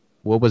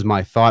 what was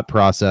my thought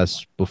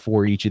process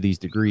before each of these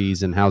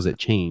degrees and how's it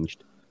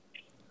changed?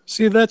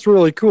 See, that's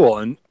really cool.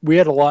 And we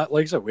had a lot,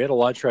 like I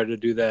said, try to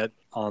do that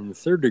on the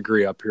third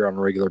degree up here on a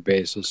regular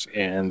basis.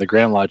 And the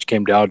Grand Lodge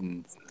came down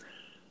and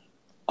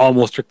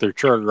almost took their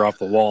charter off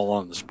the wall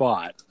on the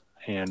spot.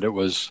 And it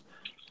was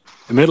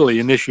admittedly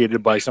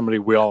initiated by somebody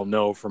we all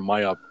know from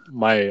my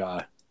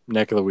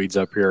neck of the weeds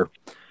up here,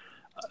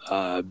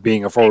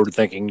 being a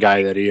forward-thinking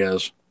guy that he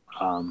is.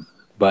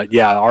 But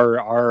yeah,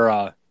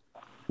 our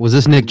was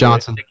this Nick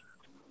Johnson?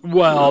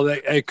 Well,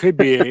 it could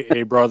be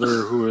a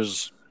brother who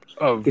is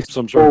of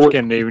some sort of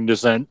Scandinavian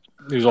descent,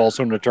 who's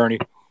also an attorney.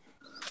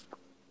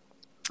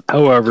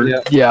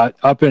 However,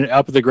 up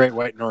at the Great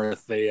White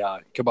North, they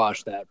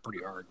kiboshed that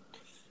pretty hard.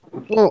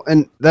 Well,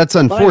 and that's But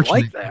I unfortunate.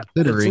 like that.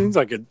 It considering seems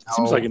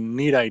like a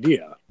neat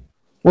idea.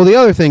 Well, the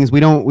other thing is we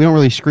don't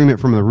really scream it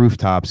from the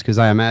rooftops because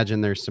I imagine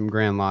there's some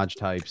Grand Lodge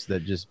types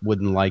that just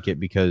wouldn't like it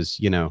because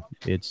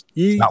it's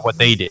not what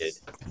they did.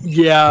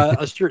 Yeah,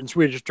 a certain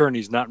Swedish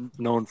attorney's not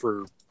known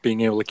for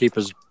being able to keep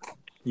his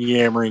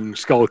yammering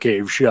skull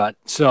cave shut.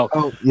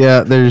 So,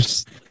 Yeah,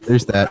 there's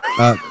that.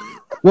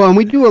 Well, and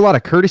we do a lot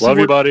of courtesy love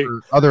you, work buddy.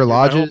 for other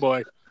lodges. Oh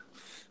boy.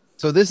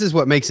 So this is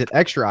what makes it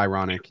extra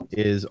ironic: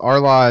 is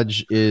our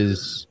lodge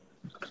is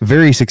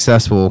very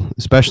successful,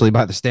 especially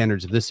by the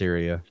standards of this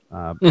area.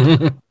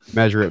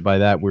 Measure it by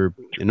that, we're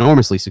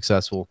enormously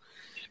successful.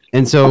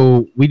 And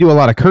so we do a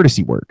lot of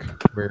courtesy work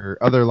where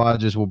other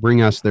lodges will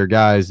bring us their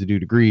guys to do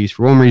degrees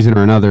for one reason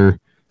or another.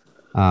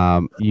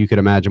 You could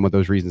imagine what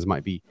those reasons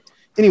might be.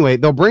 Anyway,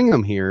 they'll bring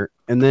them here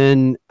and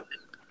then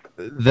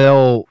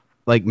they'll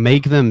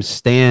make them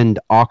stand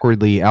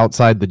awkwardly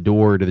outside the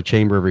door to the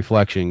Chamber of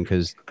Reflection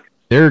because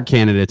their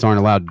candidates aren't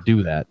allowed to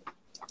do that.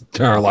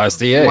 Our last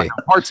DA.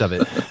 Parts of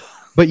it.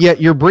 But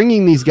yet you're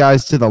bringing these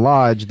guys to the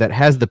lodge that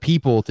has the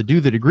people to do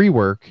the degree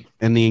work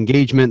and the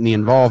engagement and the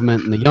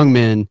involvement and the young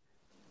men,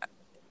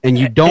 and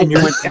you don't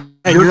you're not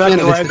going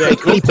to ride that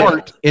take any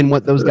part in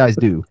what those guys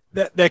do.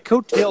 That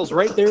coattail's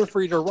right there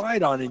for you to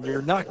ride on, and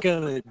you're not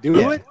going to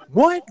do it?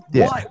 What?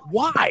 Yeah.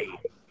 Why?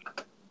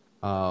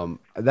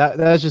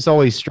 That's just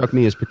always struck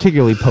me as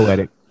particularly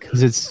poetic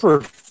because it's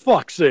For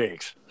fuck's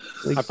sakes.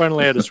 I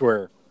finally had to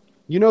swear.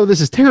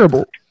 This is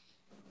terrible,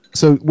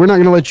 so we're not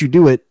going to let you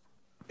do it.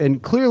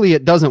 And clearly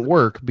it doesn't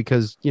work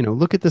because,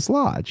 look at this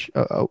lodge.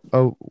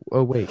 Oh,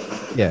 wait.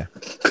 Yeah.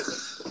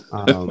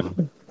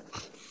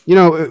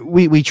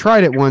 We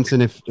tried it once,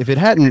 and if it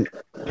hadn't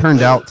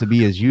turned out to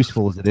be as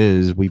useful as it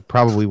is, we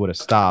probably would have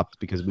stopped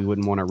because we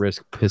wouldn't want to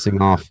risk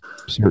pissing off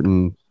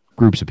certain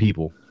groups of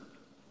people.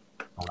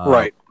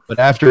 Right. But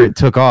after it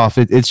took off,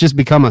 it's just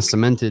become a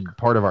cemented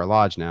part of our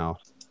lodge now.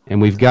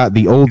 And we've got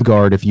the old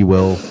guard, if you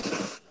will,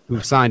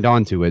 who've signed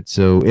on to it,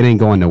 so it ain't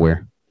going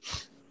nowhere.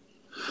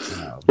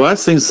 Well, I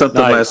seen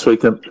something last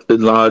week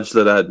in Lodge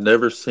that I'd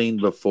never seen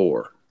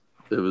before.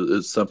 It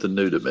was something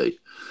new to me.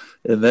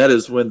 And that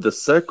is when the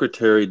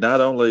secretary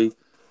not only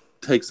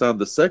takes on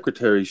the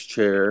secretary's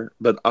chair,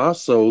 but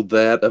also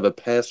that of a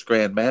past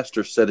Grand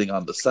Master sitting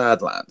on the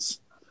sidelines.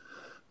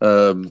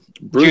 Bruce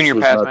Junior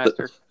was past not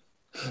master.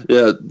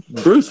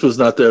 Bruce was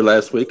not there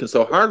last week, and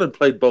so Harlan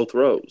played both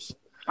roles.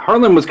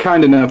 Harlan was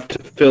kind enough to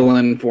fill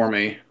in for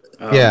me.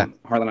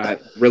 Harlan, I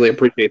really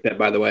appreciate that,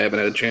 by the way. I haven't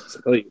had a chance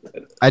to tell you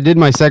that. I did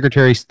my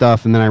secretary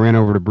stuff, and then I ran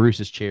over to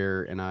Bruce's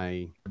chair, and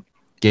I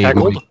gave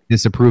him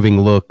disapproving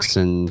looks,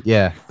 and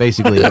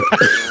basically.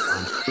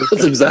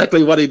 That's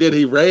exactly what he did.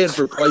 He ran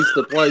from place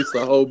to place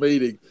the whole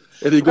meeting,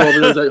 and he'd go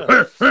over there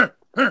and say,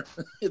 and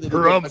then he'd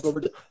go back over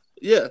to,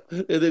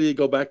 and then he'd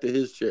go back to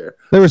his chair.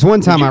 There was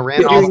one time I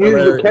ran off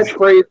your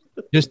catchphrase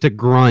just to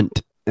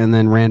grunt, and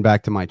then ran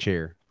back to my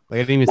chair. I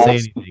didn't even say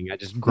anything. I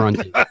just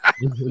grunted. I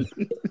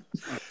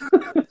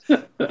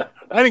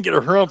didn't get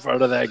a harumph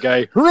out of that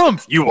guy.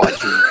 Harumph, you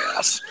watch your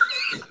ass.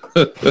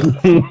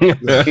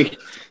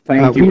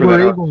 Thank you for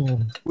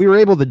that. We were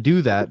able to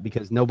do that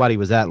because nobody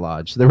was at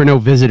lodge. There were no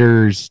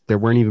visitors. There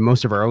weren't even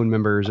most of our own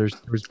members. There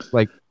was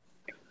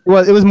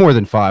it was more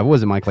than 5. What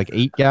was it, Mike?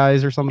 8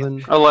 guys or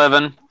something?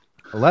 11.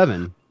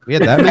 11. We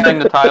had that many.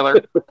 Adding to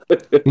Tyler.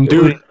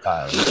 Dude,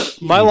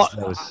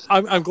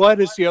 I'm glad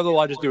to see other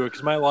lodges do it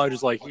because my lodge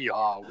is we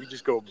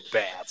just go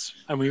bats.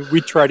 I mean,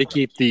 we try to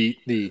keep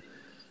the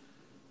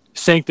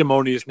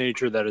sanctimonious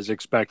nature that is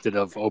expected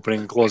of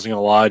opening and closing a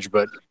lodge,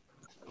 but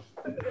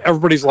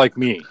everybody's like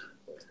me.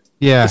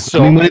 Yeah,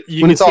 so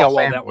you can see how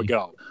well that would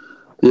go.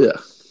 Yeah.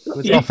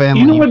 It's all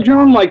family. You know what,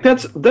 John?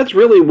 That's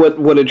really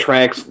what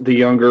attracts the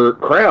younger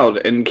crowd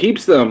and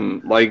keeps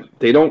them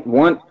they don't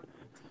want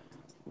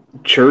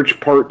church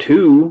part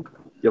 2.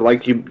 You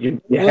have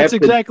that's to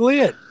exactly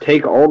it.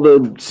 Take all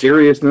the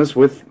seriousness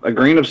with a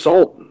grain of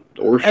salt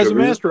or sugar. As a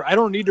master, I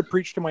don't need to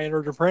preach to my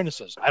entered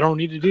apprentices. I don't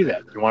need to do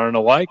that. You want to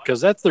know why?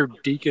 Because that's their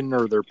deacon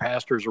or their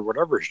pastors or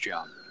whatever's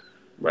job.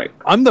 Right.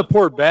 I'm the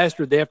poor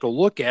bastard they have to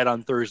look at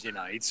on Thursday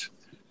nights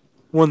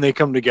when they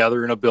come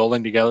together in a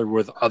building together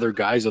with other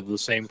guys of the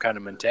same kind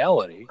of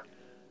mentality.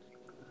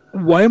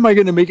 Why am I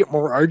going to make it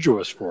more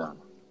arduous for them?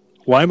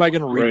 Why am I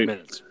going to read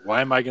minutes?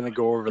 Why am I going to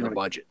go over the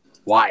budget?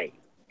 Why?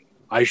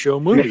 I show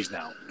movies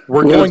now.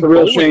 We're going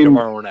bowling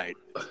tomorrow night.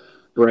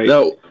 Right.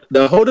 Now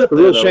hold up. The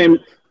real shame.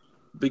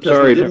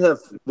 Because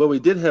we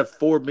did have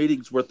 4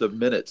 meetings worth of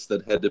minutes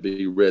that had to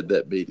be read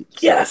that meeting.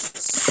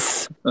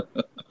 Yes.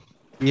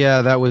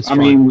 Yeah, that was.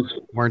 I'm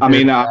sorry,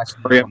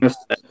 I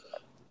missed that.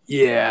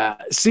 Yeah.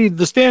 See,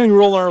 the standing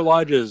rule in our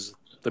lodge is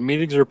the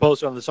meetings are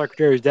posted on the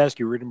secretary's desk.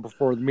 You read them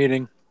before the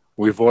meeting.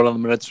 We vote on the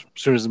minutes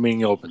as soon as the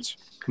meeting opens.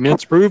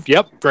 Minutes approved?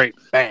 Yep. Great.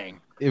 Bang.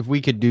 If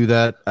we could do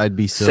that, I'd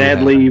be so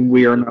Sadly, happy.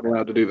 we are not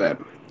allowed to do that.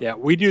 Yeah,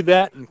 we do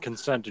that and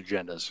consent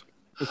agendas.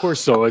 Of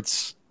course, so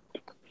it's...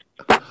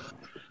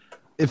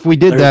 If we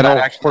did that, I'd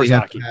actually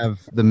have hockey. to have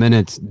the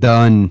minutes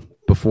done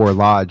before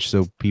lodge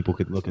so people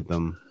could look at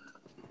them.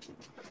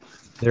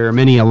 There are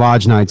many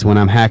lodge nights when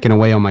I'm hacking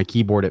away on my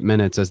keyboard at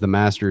minutes as the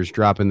master is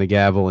dropping the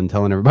gavel and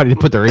telling everybody to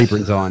put their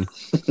aprons on.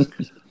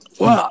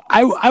 Well,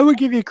 I would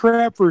give you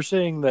crap for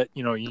saying that,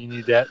 you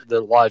need that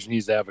the lodge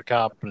needs to have a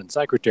competent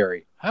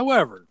secretary.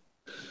 However,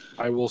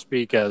 I will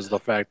speak as the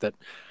fact that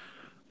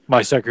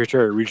my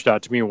secretary reached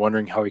out to me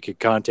wondering how he could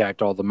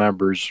contact all the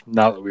members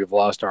now that we've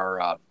lost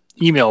our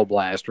email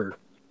blaster.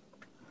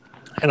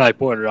 And I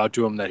pointed out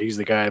to him that he's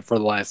the guy for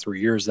the last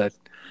 3 years that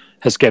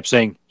has kept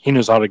saying he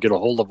knows how to get a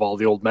hold of all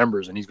the old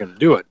members and he's going to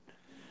do it.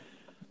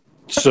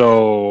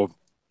 So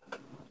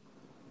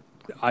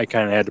I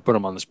kind of had to put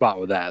him on the spot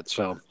with that.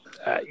 So,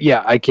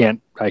 yeah, I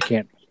can't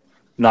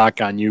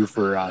knock on you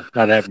for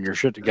not having your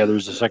shit together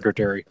as a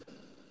secretary.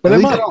 But I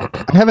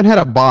haven't had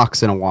a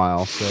box in a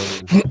while, so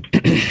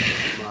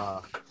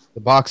the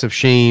box of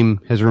shame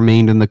has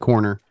remained in the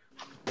corner.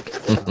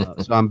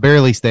 So I'm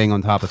barely staying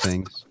on top of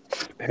things.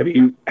 Have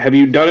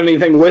you done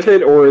anything with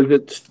it, or is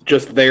it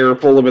just there,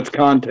 full of its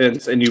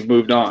contents, and you've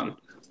moved on?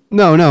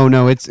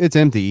 No. It's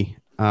empty.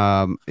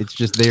 It's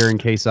just there in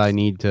case I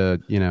need to,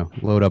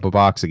 load up a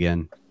box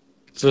again.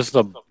 It's just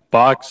a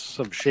box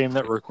of shame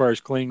that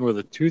requires cleaning with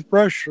a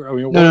toothbrush? I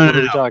mean, what are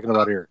we talking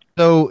about here?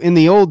 So in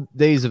the old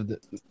days of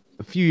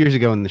a few years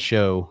ago in the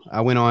show,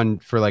 I went on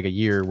for like a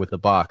year with the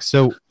box.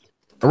 So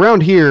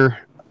around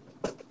here,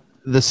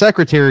 the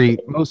secretary,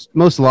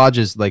 most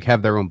lodges like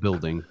have their own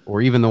building,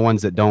 or even the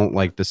ones that don't,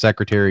 like the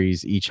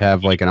secretaries each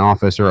have like an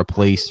office or a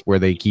place where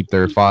they keep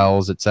their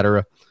files,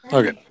 etc.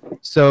 Okay.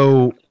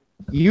 So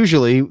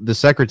usually the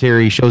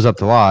secretary shows up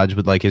to lodge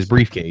with like his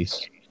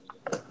briefcase,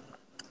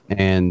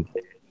 and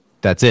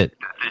that's it.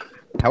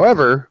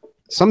 However,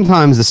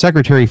 sometimes the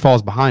secretary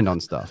falls behind on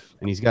stuff,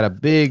 and he's got a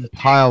big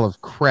pile of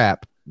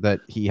crap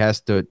that he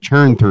has to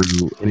churn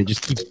through, and it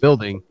just keeps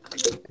building.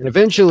 And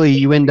eventually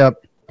you end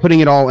up putting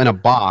it all in a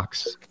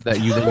box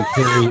that you then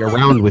carry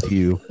around with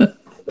you.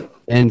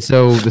 And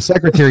so the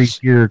secretaries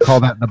here call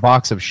that the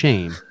box of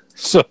shame.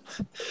 So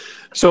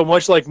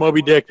much like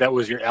Moby Dick, that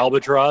was your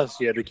albatross.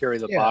 You had to carry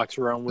the box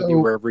around with you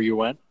wherever you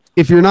went.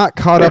 If you're not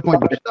caught up on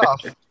your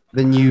stuff,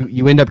 then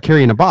you end up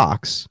carrying a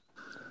box.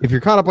 If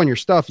you're caught up on your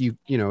stuff,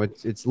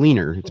 it's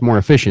leaner, it's more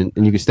efficient,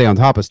 and you can stay on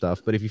top of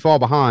stuff. But if you fall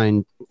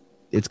behind,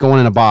 it's going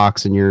in a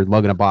box and you're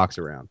lugging a box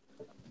around.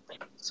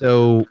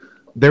 So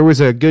there was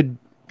a good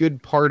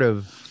part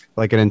of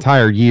like an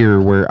entire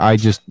year where I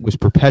just was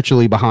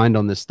perpetually behind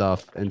on this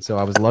stuff, and so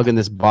I was lugging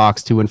this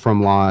box to and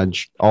from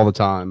lodge all the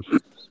time.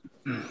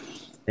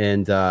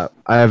 And I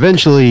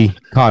eventually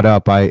caught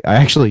up. I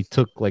actually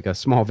took like a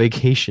small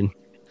vacation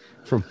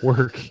from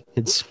work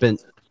and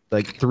spent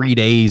like 3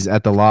 days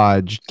at the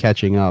lodge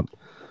catching up.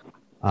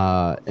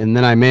 And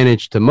then I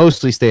managed to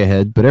mostly stay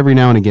ahead, but every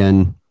now and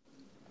again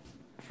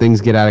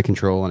things get out of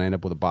control and I end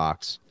up with a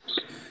box.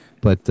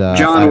 But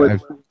John,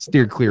 I've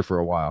steered clear for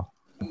a while.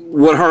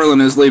 What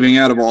Harlan is leaving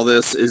out of all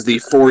this is the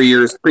 4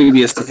 years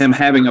previous to him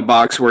having a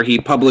box where he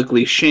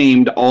publicly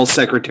shamed all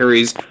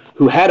secretaries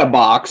who had a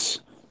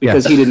box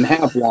because he didn't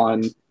have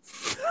one.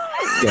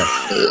 Yeah.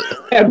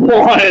 Had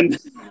one.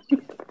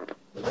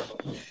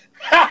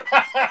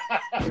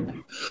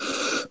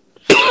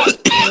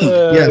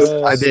 Yes,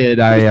 I did.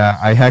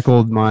 I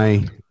heckled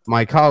my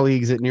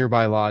colleagues at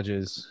nearby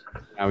lodges.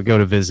 I would go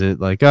to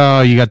visit, like,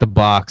 oh, you got the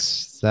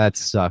box. That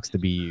sucks to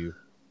be you.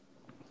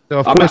 So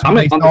of course, I'm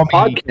when they on saw the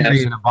me podcast,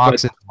 carrying a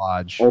box in the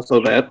lodge.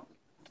 Also that.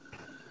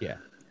 Yeah.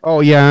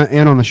 Oh yeah,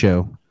 and on the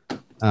show.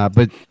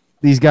 But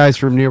these guys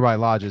from nearby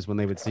lodges, when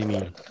they would see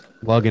me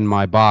lugging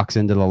my box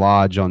into the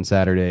lodge on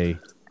Saturday,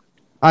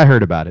 I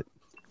heard about it.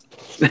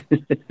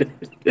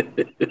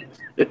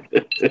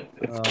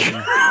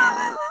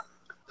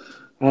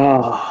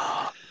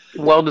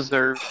 Well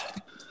deserved.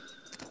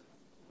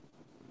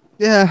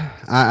 Yeah,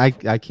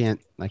 I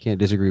can't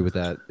disagree with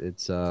that.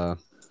 It's but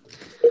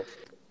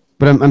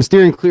I'm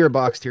steering clear of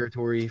box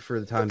territory for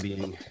the time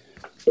being.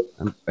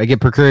 I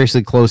get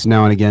precariously close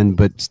now and again,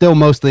 but still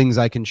most things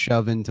I can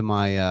shove into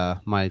my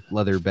my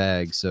leather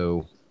bag,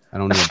 so I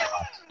don't need a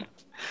box.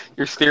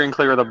 You're steering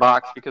clear of the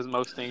box because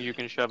most things you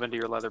can shove into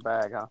your leather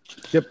bag, huh?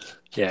 Yep.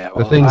 Yeah.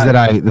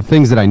 The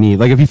things that I need.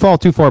 Like if you fall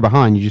too far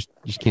behind, you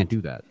just can't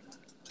do that.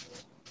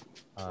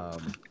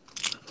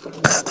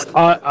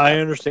 I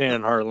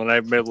understand, Harlan. I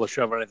haven't been able to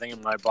shove anything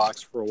in my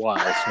box for a while.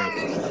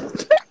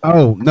 So.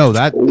 Oh no,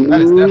 that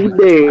is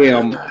definitely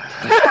Damn.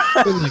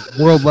 been like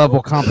world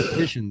level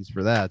competitions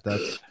for that.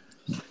 That's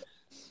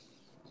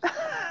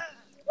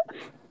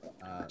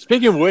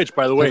Speaking of which,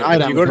 by the way,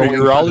 Tonight if you I'm go to a going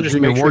for the urologist,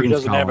 Dream make sure he Morgan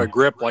doesn't have a column.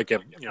 grip like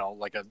a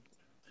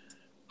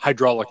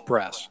hydraulic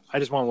press. I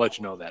just want to let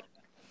you know that.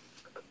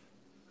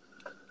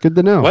 good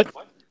to know. What?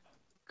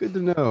 Good to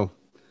know.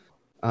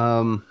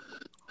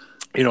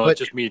 It's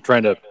just me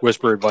trying to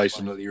whisper advice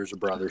into the ears of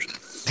brothers.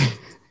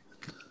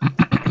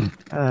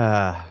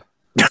 But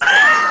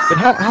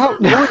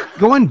how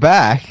going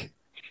back?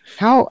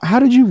 How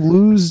did you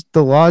lose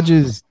the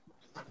lodge's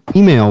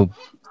email?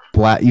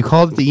 You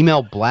called it the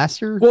email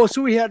blaster? Well,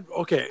 so we had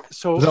Was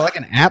it like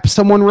an app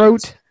someone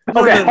wrote?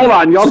 Okay, hold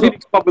on. Y'all need to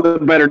come up with a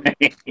better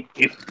name.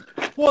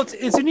 Well,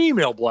 it's an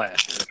email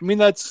blast. I mean,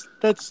 that's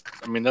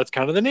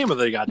kind of the name of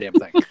the goddamn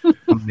thing.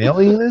 A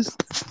mailing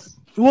list?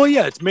 Well,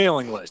 yeah, it's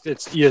mailing list.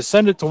 It's you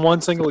send it to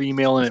one single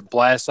email and it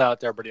blasts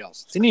out to everybody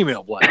else. It's an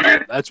email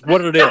blast. That's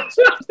what it is.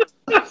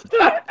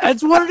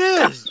 That's what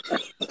it is.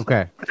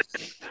 Okay.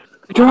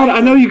 John, I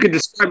know you could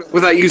describe it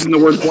without using the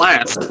word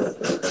blast.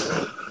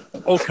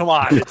 Oh, come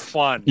on. It's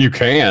fun. You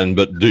can,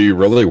 but do you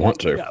really want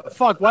to? Yeah,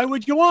 fuck, why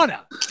would you want to?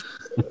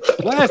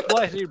 Blast,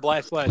 blast.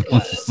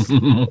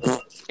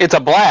 It's a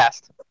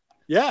blast.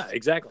 Yeah,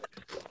 exactly.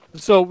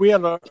 So we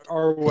have our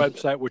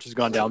website, which has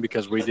gone down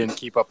because we didn't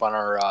keep up on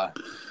our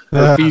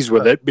fees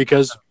with it,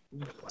 because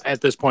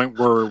at this point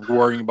we're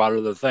worrying about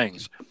other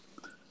things.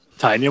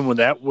 Tied in with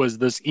that was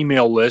this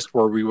email list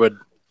where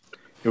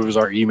it was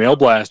our email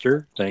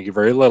blaster. Thank you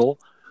very little.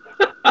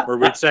 Where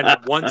we'd send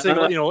one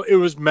single, it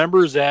was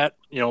members at,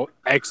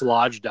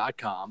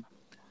 xlodge.com,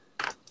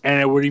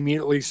 and it would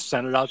immediately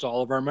send it out to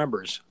all of our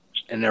members,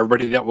 and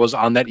everybody that was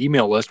on that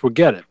email list would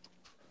get it.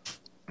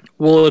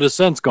 Well, it has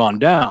since gone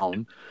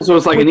down. So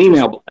it's like an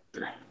email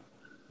blaster.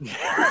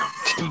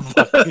 I'm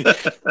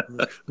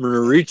going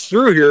to reach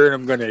through here and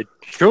I'm going to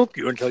choke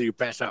you until you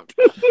pass out.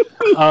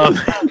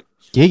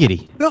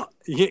 Giggity. No,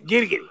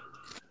 giddy.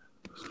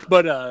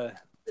 But,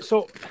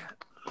 so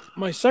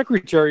my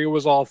secretary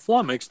was all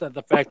flummoxed at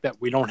the fact that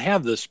we don't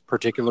have this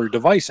particular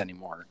device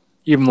anymore,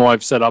 even though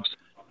I've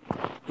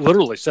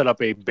literally set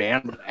up a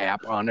band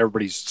app on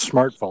everybody's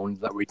smartphone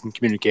that we can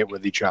communicate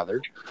with each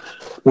other,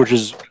 which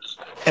is,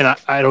 and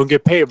I don't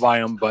get paid by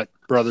them, but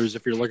brothers,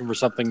 if you're looking for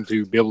something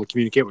to be able to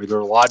communicate with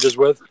your lodges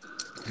with,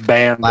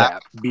 band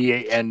app,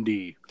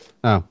 BAND.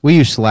 Oh, we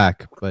use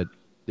Slack, but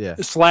yeah.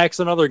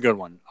 Slack's another good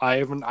one. I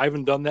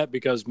haven't done that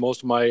because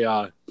most of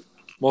the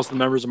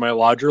members of my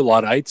lodge are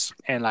Luddites,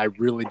 and I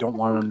really don't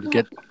want them to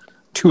get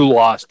too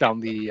lost down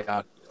the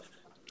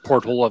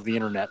porthole of the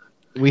internet.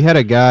 We had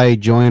a guy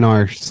join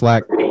our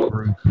Slack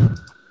group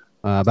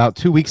about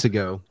 2 weeks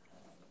ago.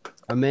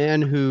 A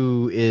man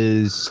who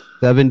is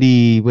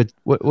 70.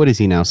 What is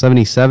he now?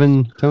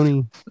 77,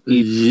 Tony?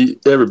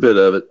 Every bit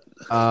of it.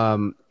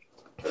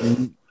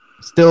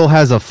 Still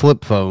has a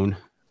flip phone.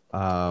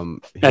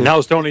 And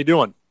how's Tony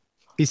doing?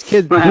 His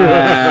kid's got him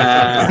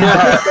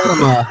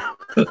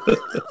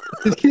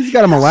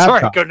a laptop.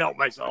 Sorry, I couldn't help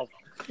myself.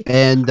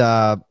 And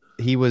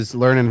he was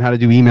learning how to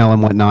do email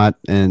and whatnot,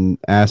 and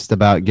asked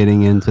about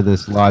getting into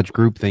this lodge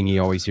group thing he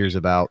always hears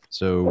about.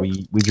 So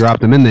we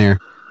dropped him in there.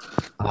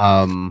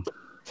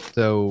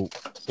 So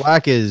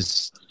Slack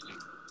is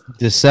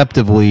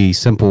deceptively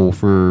simple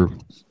for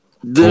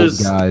old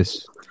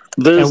guys.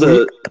 There's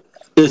a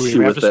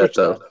issue with that,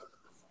 though.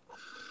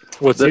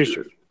 What's the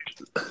issue?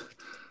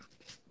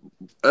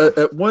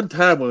 At one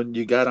time when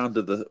you got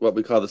onto what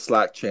we call the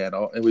Slack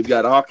channel, and we've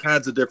got all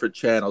kinds of different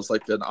channels,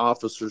 like an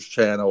officers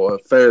channel, a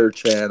fair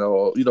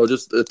channel,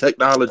 just a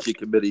technology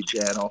committee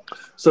channel,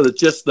 so that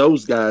just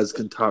those guys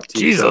can talk to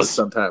each other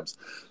sometimes.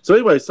 So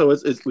anyway,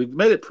 we've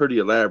made it pretty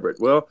elaborate.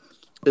 Well,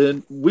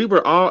 and we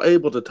were all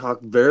able to talk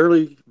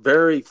very,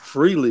 very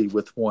freely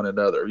with one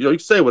another. You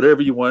could say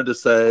whatever you wanted to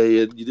say,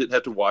 and you didn't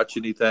have to watch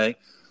anything.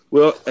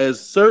 Well, as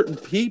certain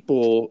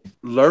people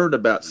learn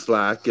about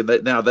Slack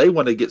and now they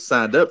want to get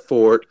signed up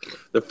for it,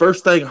 the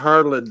first thing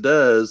Harlan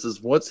does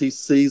is once he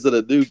sees that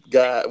a new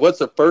guy, what's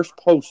the first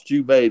post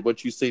you made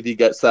once you seen he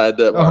got signed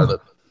up, Harlan?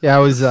 Yeah, I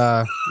was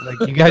like,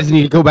 you guys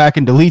need to go back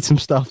and delete some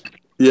stuff.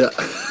 Yeah.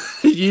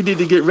 You need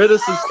to get rid of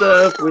some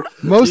stuff.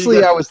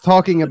 Mostly I was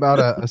talking about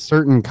a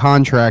certain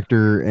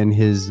contractor and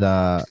his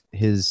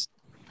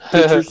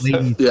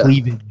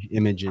cleavage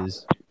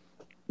images.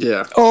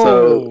 Yeah.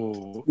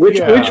 Which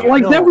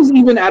that was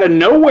even out of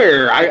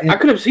nowhere. I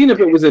could have seen if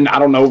it was in, I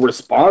don't know,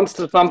 response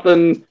to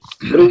something,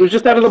 but it was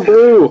just out of the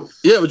blue.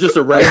 Yeah, it was just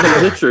a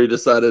random picture he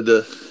decided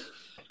to.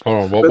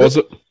 Oh, what was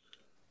it?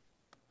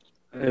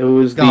 It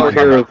was the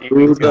pair of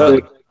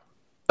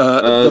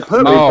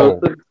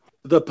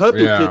the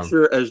puppy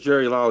picture, as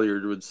Jerry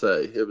Lawyer would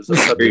say. It was a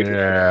puppy picture.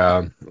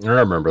 Yeah, I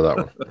remember that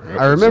one.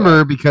 I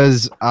remember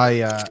because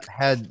I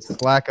had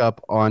Slack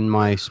up on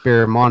my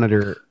spare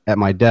monitor at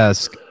my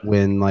desk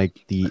when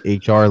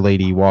the HR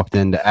lady walked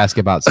in to ask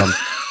about something.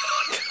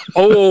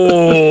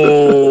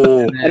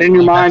 And in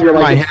your mind, you're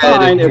like, it's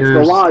fine, it's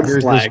the lodge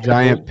here's Slack. This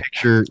giant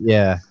picture,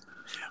 yeah.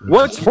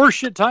 What's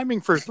horseshit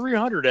timing for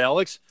 300,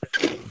 Alex?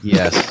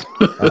 Yes.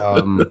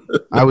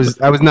 I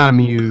was not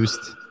amused,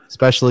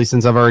 especially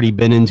since I've already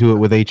been into it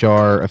with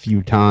HR a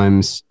few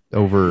times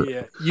over.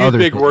 Yeah, use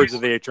big words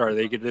with HR;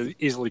 they get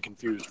easily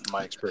confused from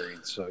my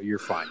experience. So you're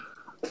fine.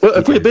 Well,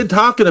 if we had been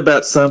talking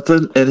about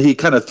something and he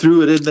kind of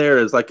threw it in there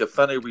as like a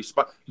funny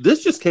response,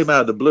 this just came out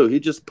of the blue. He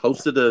just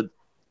posted a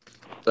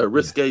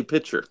risque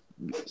picture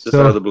just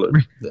out of the blue.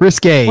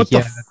 Risque,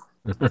 yeah.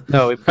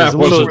 No, it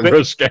was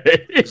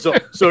risque. So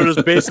it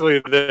was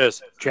basically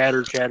this: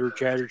 chatter.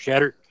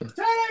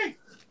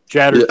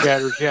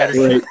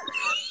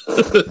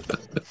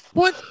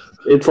 What?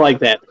 It's like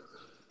that.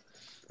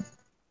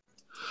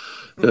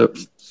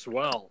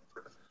 Swell.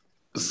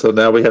 So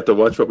now we have to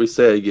watch what we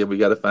say again. We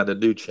got to find a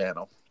new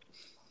channel.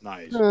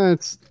 Nice.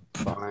 It's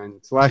fine.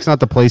 Slack's not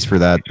the place for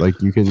that.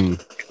 Like you can.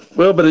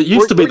 Well, but it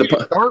used to be the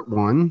start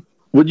one.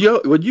 when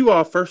you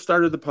all first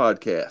started the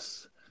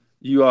podcast.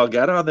 You all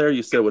got on there.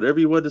 You said whatever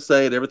you wanted to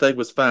say, and everything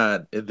was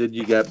fine. And then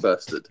you got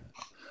busted.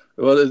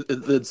 Well,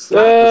 then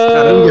Slack was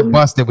kind We of didn't get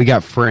busted. We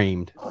got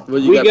framed. well.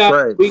 You got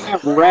framed. We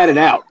got ratted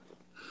out.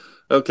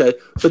 Okay,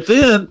 but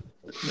then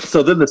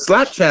the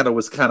Slack channel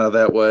was kind of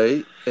that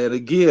way, and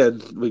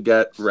again we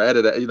got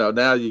ratted out.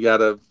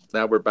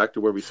 Now we're back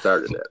to where we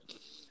started at.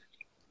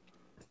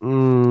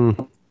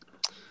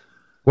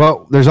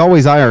 Well, there's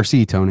always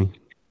IRC, Tony.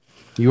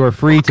 You are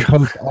free to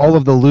post all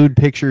of the lewd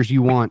pictures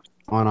you want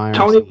on IRC.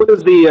 Tony, what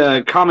is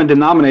the common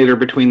denominator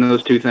between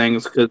those two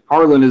things? Because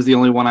Harlan is the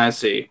only one I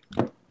see.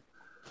 Huh.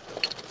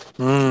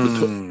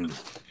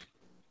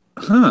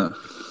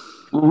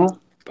 Mm-hmm.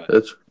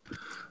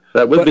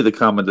 That would be the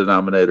common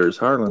denominator is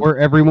Harlan. Or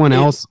everyone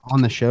else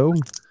on the show.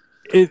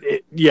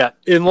 Yeah.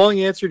 In long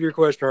answer to your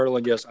question,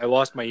 Harlan, yes, I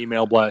lost my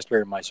email blaster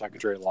and my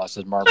secretary lost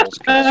his marbles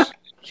because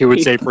he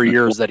would say for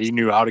years that he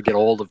knew how to get a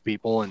hold of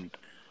people, and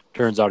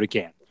turns out he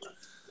can't.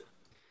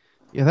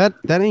 Yeah,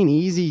 that ain't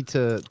easy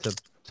to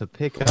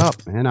pick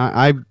up, man.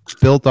 I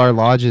built our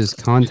lodge's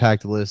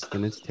contact list,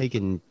 and it's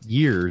taken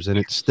years, and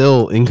it's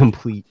still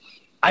incomplete.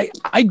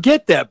 I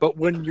get that, but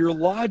when your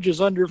lodge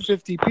is under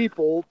 50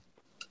 people,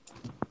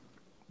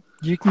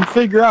 you can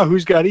figure out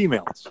who's got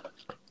emails.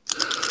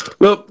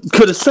 Well,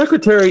 could a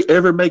secretary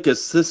ever make a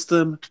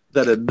system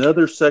that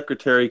another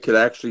secretary could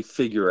actually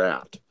figure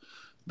out?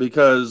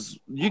 Because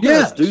you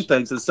guys do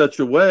things in such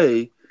a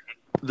way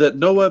that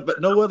no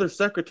other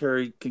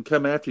secretary can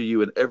come after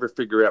you and ever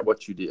figure out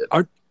what you did.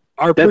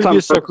 Our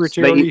previous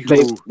secretary,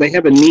 they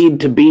have a need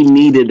to be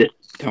needed,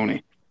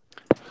 Tony.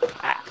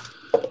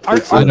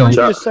 Our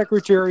previous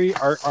secretary,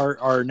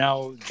 our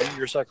now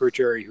junior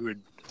secretary, who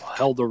had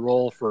held the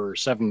role for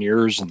 7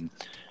 years and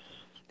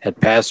had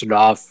passed it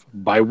off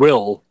by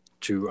will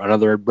to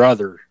another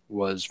brother,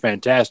 was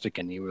fantastic.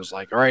 And he was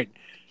like, all right,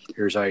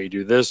 here's how you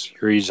do this.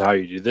 Here's how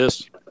you do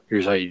this.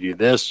 Here's how you do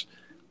this.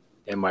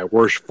 And my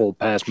worshipful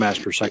past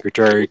master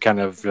secretary kind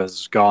of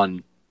has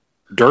gone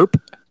derp.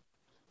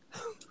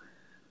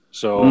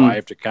 So I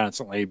have to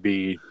constantly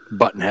be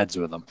button heads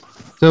with them.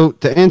 So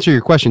to answer your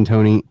question,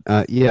 Tony,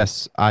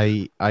 yes,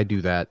 I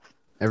do that.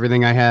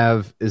 Everything I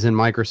have is in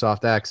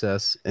Microsoft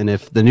Access, and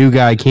if the new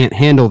guy can't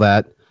handle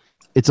that,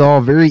 it's all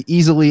very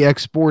easily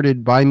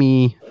exported by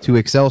me to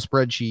Excel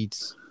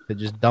spreadsheets to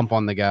just dump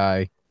on the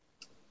guy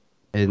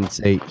and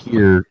say,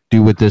 "Here,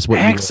 do with this what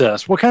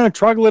Access. What kind of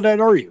troglodyte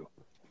are you?"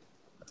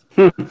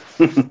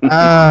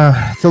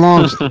 It's a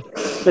long story.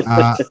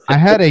 I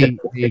had a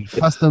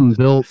custom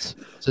built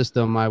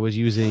system I was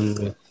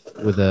using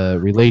with a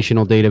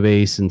relational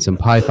database and some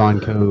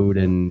Python code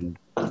and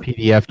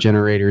PDF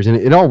generators, and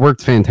it all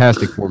worked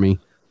fantastic for me.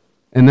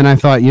 And then I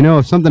thought,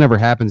 if something ever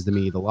happens to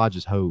me, the lodge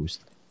is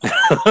hosed.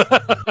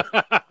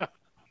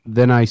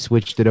 Then I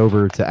switched it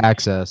over to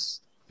Access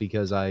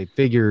because I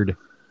figured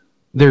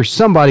there's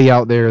somebody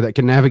out there that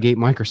can navigate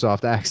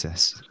Microsoft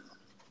Access.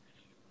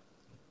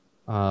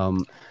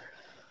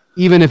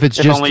 Even if it's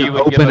just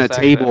to open a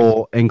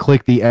table and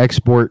click the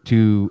export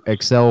to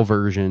Excel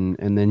version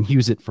and then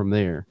use it from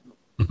there.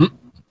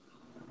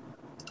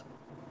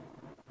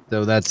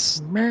 So that's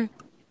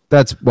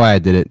why I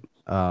did it.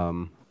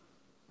 And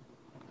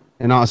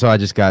also I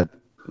just got,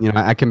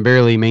 I can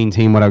barely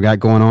maintain what I've got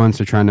going on.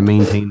 So trying to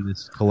maintain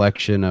this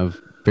collection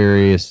of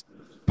various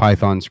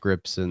Python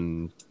scripts,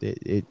 and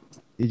it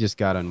just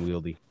got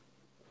unwieldy.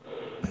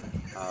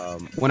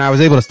 When I was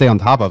able to stay on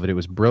top of it, it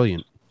was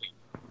brilliant.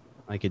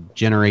 I could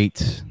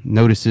generate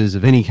notices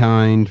of any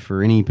kind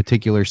for any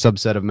particular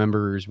subset of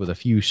members with a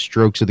few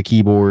strokes of the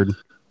keyboard.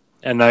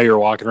 And now you're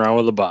walking around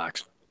with a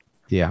box.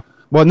 Yeah.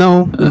 Well,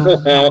 no.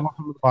 I'm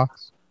walking with a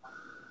box.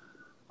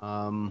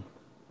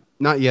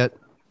 Not yet.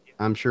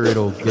 I'm sure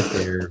it'll get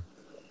there.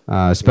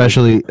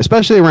 Especially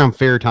around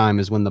fair time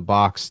is when the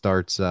box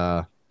starts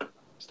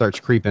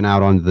creeping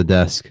out onto the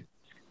desk.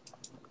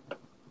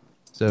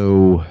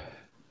 So,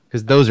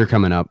 because those are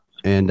coming up,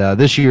 and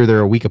this year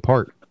they're a week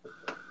apart.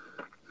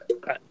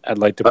 I'd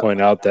like to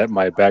point out that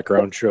my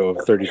background show of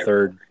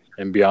 33rd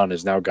and Beyond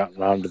has now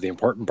gotten on to the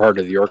important part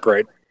of the York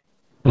Rite.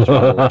 Just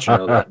wanted to let you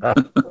know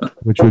that.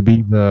 Which would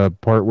be the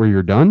part where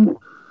you're done?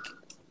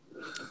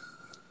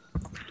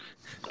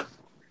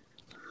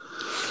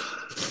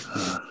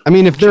 I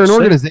mean, if they're an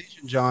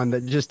organization, John,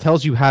 that just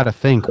tells you how to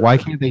think, why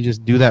can't they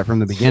just do that from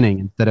the beginning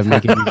instead of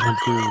making you go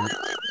through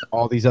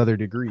all these other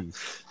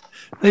degrees?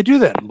 They do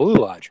that in Blue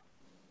Lodge.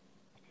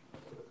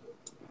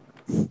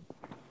 Wait,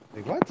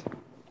 what?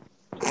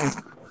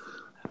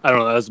 I don't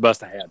know. That's the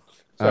best I had.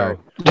 Sorry.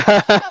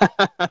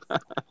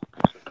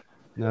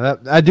 No,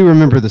 I do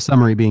remember the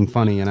summary being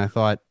funny, and I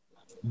thought,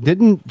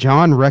 didn't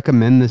John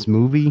recommend this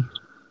movie?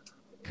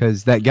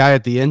 Because that guy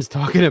at the end's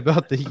talking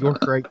about the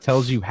York Rite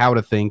tells you how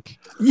to think.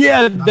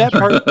 Yeah, that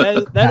part.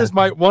 That is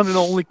my one and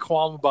only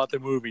qualm about the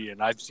movie,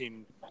 and I've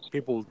seen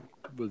people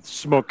with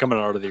smoke coming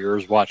out of their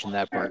ears watching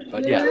that part.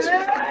 But yes.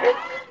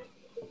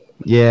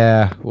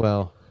 Yeah,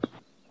 well,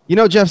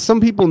 Jeff, some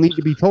people need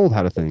to be told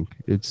how to think.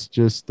 It's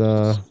just,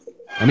 I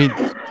mean,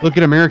 look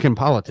at American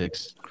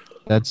politics.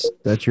 That's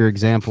your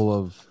example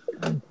of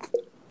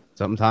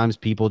sometimes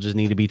people just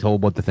need to be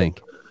told what to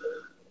think.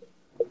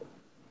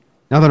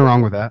 Nothing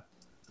wrong with that.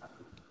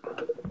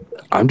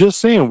 I'm just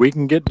saying we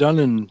can get done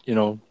in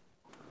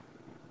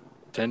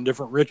 10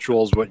 different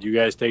rituals. What you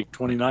guys take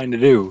 29 to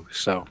do.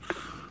 So,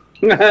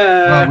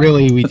 well,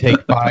 really, we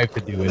take 5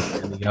 to do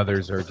it, and the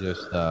others are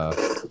just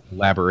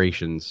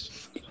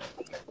elaborations.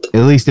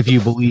 At least if you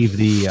believe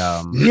the.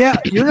 Yeah,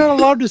 you're not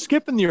allowed to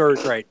skip in the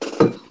York Rite.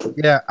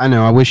 Yeah, I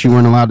know. I wish you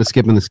weren't allowed to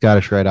skip in the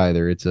Scottish Rite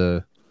either. It's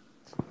a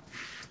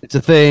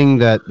thing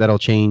that'll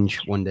change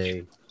one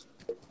day.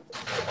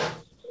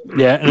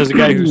 Yeah, and as a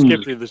guy who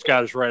skipped through the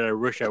Scottish Rite, I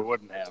wish I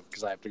wouldn't have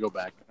because I have to go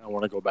back. I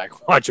want to go back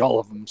and watch all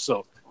of them.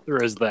 So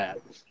there is that.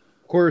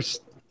 Of course,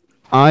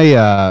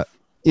 I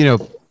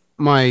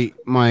my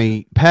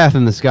path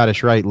in the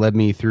Scottish Rite led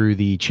me through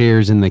the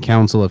chairs in the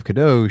Council of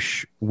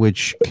Kadosh,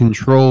 which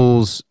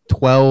controls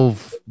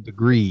 12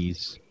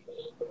 degrees.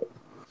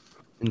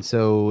 And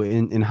so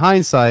in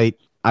hindsight,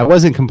 I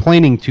wasn't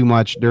complaining too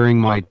much during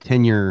my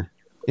tenure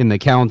in the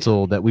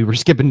council that we were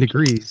skipping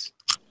degrees.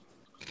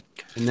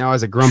 And now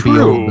as a grumpy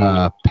old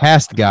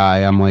past guy,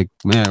 I'm like,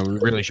 man, we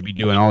really should be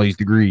doing all these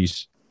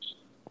degrees.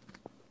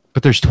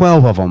 But there's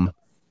 12 of them.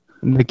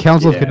 And the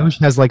Council of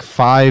Kadosh has like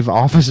 5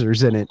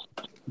 officers in it.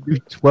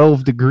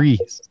 12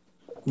 degrees.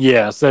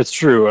 Yes, that's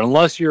true.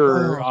 Unless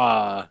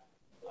you're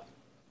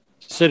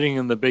sitting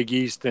in the Big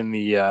East in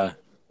the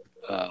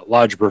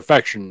Lodge of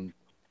Perfection,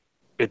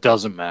 it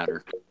doesn't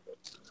matter.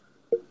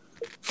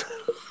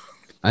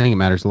 I think it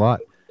matters a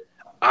lot.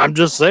 I'm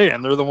just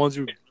saying, they're the ones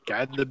who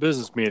guide the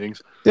business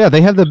meetings. Yeah,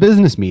 they have the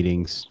business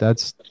meetings.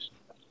 That's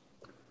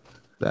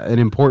an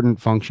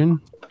important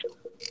function.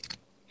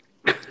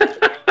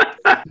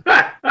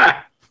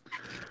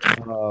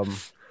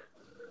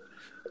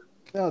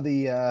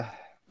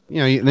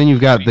 Then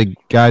you've got the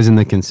guys in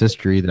the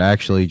consistory that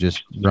actually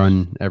just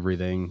run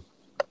everything,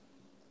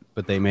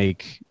 but they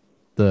make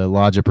the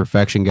Lodge of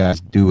Perfection guys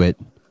do it.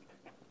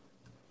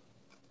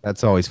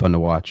 That's always fun to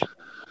watch.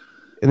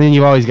 And then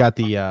you've always got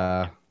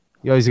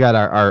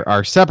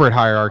our separate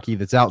hierarchy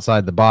that's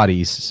outside the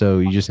bodies. So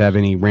you just have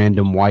any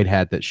random white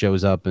hat that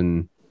shows up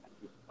and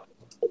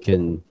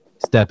can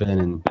step in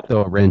and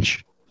throw a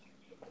wrench.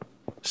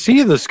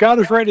 See, the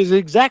Scottish Rite is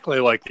exactly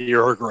like the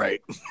York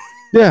Rite.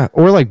 Yeah,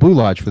 or like Blue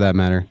Lodge for that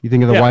matter. You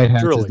think of the white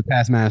hats truly. as the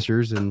past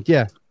masters, and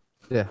yeah.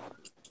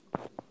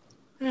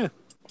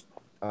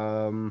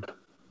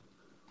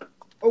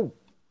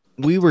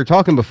 We were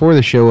talking before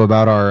the show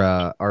about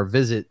our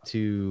visit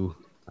to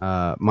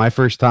my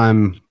first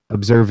time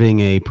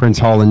observing a Prince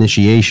Hall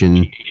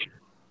initiation.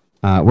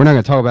 We're not going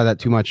to talk about that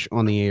too much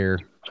on the air,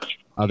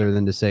 other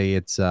than to say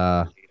it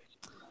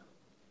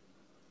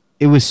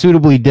was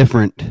suitably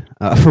different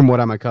from what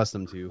I'm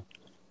accustomed to.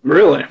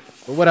 Really?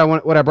 But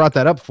what I brought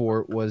that up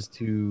for was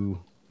to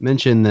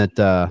mention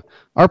that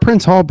our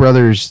Prince Hall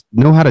brothers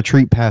know how to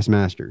treat past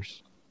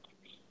masters.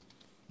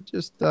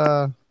 Just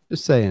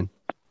saying.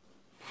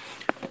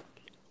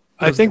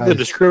 I think the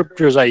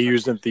descriptors I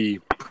used at the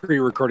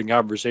pre-recording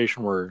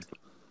conversation were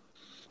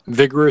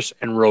vigorous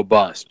and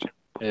robust,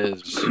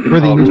 as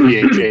how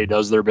PHA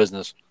does their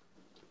business.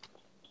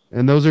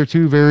 And those are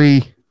 2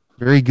 very,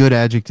 very good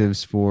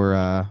adjectives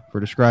for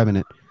describing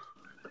it.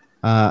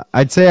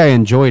 I'd say I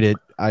enjoyed it.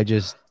 I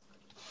just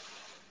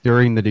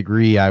during the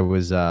degree I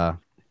was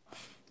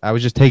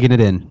just taking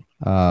it in.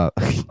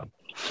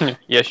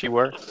 Yes, you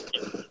were.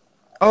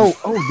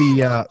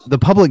 The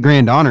public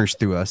grand honors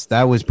through us.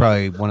 That was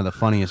probably one of the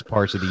funniest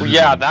parts of the evening.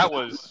 Yeah, that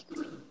was.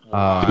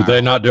 Do they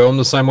not do them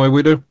the same way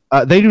we do?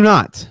 They do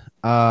not.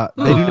 They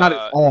do not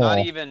at all.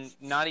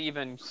 Not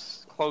even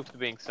close to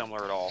being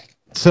similar at all.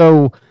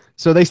 So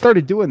they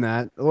started doing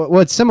that. Well,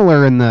 it's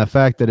similar in the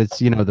fact that it's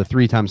the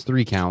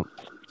 3x3 count.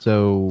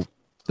 So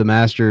the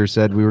master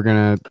said we were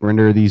going to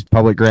render these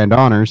public grand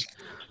honors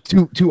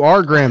to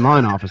our grand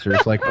line officers,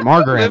 like from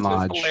our grand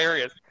lodge,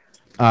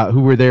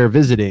 who were there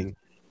visiting.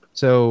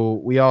 So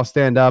we all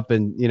stand up,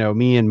 and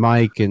me and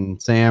Mike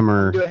and Sam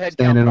are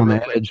standing on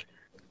the edge,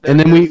 and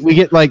then we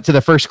get like to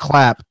the first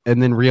clap,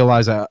 and then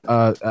realize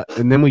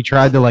and then we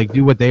tried to like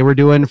do what they were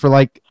doing for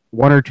like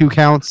 1 or 2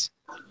 counts,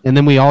 and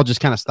then we all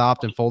just kind of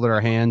stopped and folded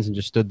our hands and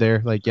just stood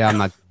there like, yeah, I'm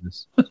not doing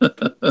this.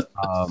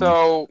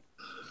 So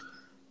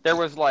there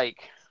was like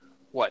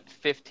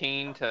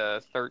 15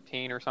 to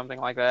 13 or something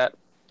like that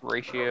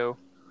ratio.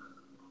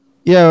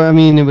 Yeah, I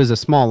mean it was a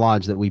small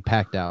lodge that we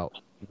packed out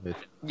with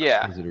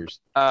visitors.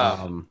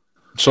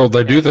 So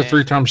they do the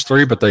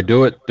 3x3, but they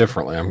do it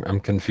differently. I'm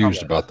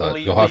confused about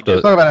that. You'll have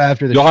to talk about it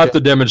after the You'll have to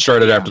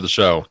demonstrate it after the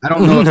show. I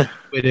don't know if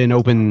they do it in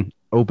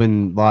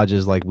open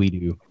lodges like we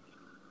do,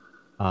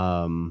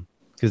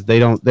 because they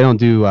don't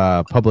do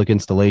public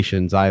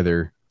installations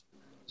either.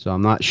 So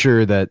I'm not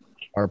sure that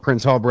our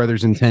Prince Hall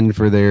brothers intend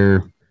for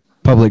their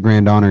public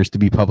grand honors to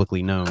be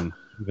publicly known,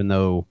 even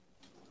though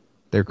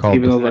they're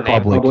called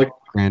public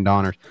grand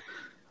honors.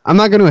 I'm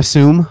not going to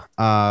assume.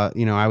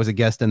 I was a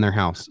guest in their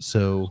house,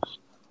 so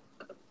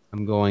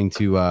I'm going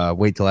to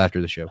wait till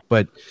after the show.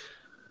 But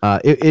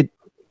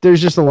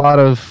there's just a lot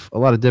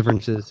of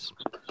differences.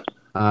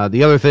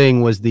 The other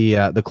thing was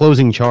the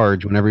closing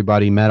charge when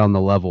everybody met on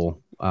the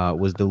level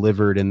was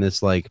delivered in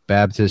this like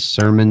Baptist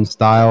sermon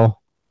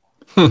style.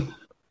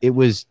 It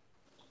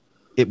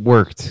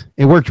worked.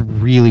 It worked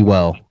really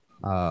well.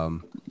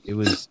 It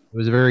was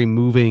a very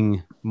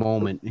moving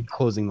moment in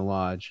closing the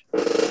lodge.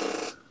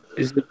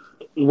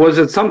 Was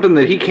it something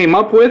that he came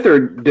up with, or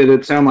did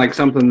it sound like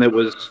something that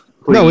was?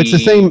 No, it's the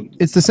same.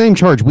 It's the same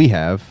charge we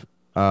have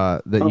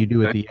that you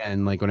do at the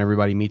end, like when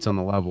everybody meets on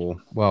the level.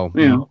 Well,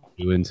 Yeah.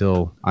 you do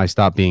until I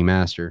stopped being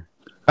master.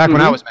 Back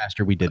when I was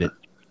master, we did it.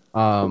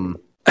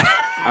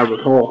 I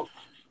recall.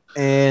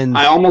 And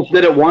I almost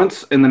did it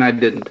once, and then I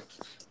didn't.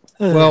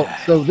 well,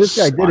 so this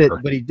guy did it,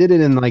 but he did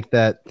it in like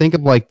that. Think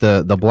of like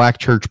the black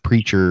church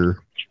preacher,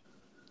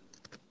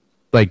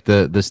 like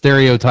the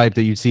stereotype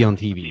that you see on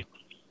TV.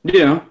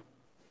 Yeah.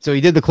 So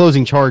he did the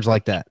closing charge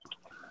like that.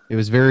 It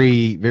was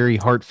very, very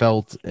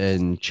heartfelt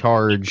and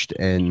charged,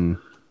 and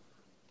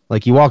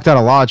like you walked out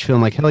of lodge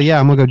feeling like, hell yeah,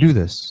 I'm gonna go do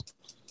this.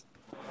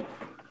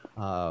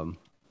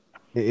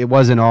 It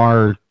wasn't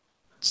our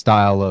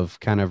style of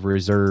kind of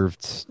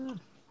reserved,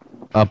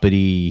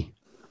 uppity,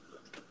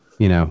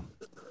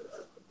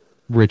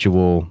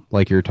 ritual,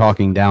 like you're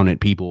talking down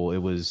at people. It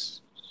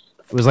was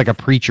like a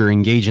preacher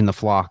engaging the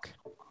flock.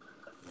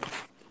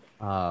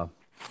 That's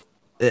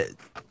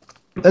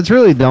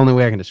really the only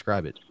way I can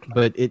describe it.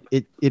 But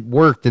it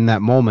worked in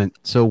that moment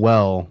so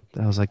well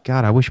that I was like,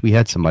 God, I wish we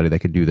had somebody that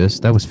could do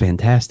this. That was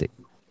fantastic.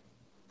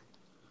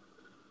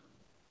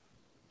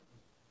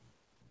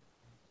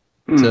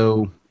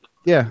 So,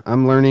 yeah,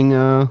 I'm learning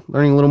a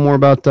little more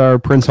about our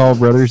Prince Hall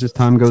brothers as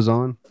time goes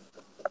on.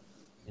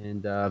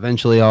 And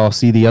eventually I'll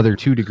see the other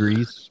 2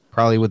 degrees,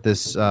 probably with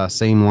this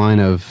same line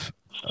of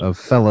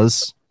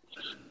fellas.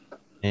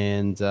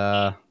 And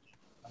I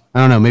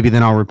don't know, maybe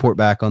then I'll report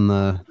back on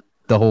the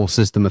whole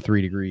system of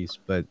 3 degrees.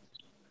 But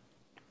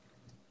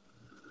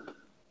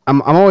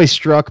I'm always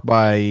struck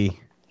by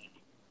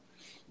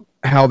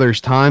how there's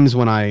times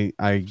when I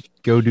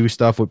go do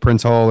stuff with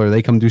Prince Hall or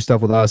they come do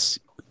stuff with us,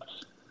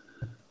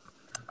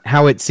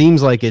 how it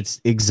seems like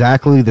it's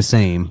exactly the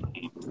same.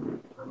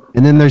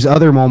 And then there's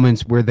other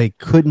moments where they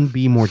couldn't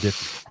be more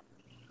different.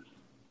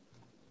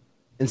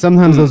 And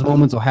sometimes those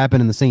moments will happen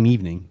in the same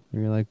evening.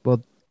 Where you're like,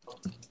 well,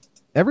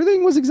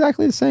 everything was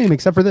exactly the same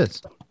except for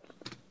this.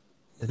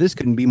 This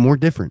couldn't be more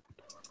different.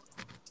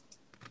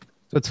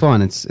 So it's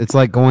fun. It's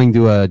like going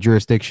to a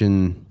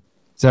jurisdiction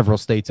several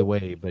states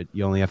away, but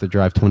you only have to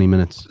drive 20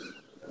 minutes.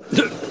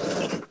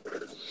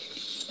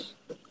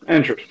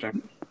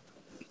 Interesting.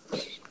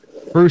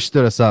 Bruce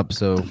stood us up,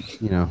 so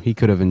he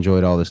could have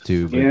enjoyed all this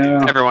too. But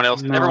Yeah. Everyone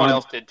else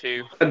did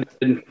too. I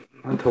did.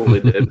 I totally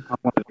did. I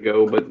wanted to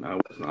go, but I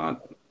was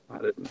not. I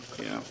didn't.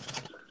 Yeah.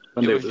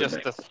 Sunday It was just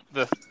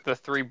the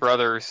 3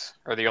 brothers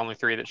are the only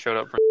 3 that showed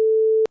up for.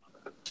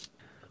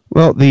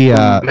 well, the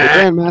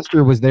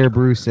Grandmaster was there,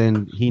 Bruce,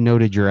 and he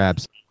noted your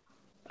absence.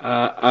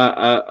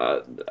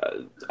 I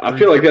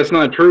feel like that's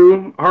not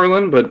true,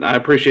 Harlan, but I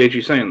appreciate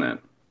you saying that.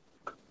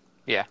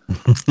 Yeah.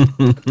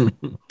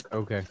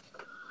 Okay.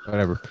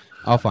 Whatever.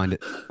 I'll find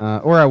it.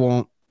 Or I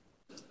won't.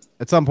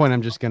 At some point,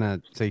 I'm just going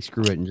to say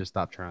screw it and just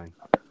stop trying.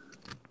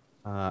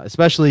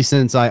 Especially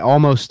since I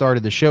almost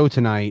started the show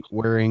tonight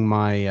wearing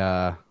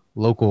my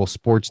local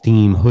sports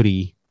team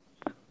hoodie.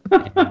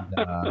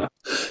 And,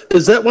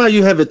 Is that why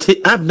you have a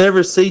t? I've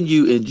never seen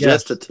you in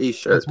just a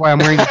t-shirt. that's why I'm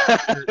wearing it.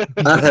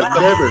 I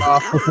have never.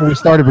 Before we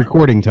started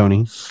recording,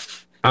 Tony.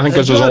 I think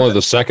this is only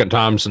the second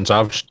time since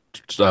I've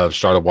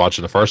started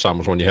watching. The first time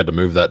was when you had to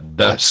move that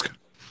desk.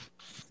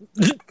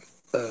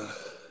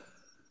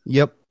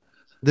 Yep.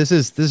 This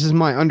is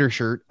my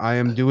undershirt. I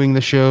am doing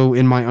the show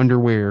in my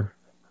underwear.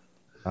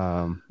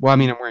 Well, I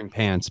mean, I'm wearing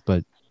pants,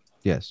 but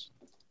yes,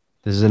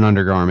 this is an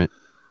undergarment.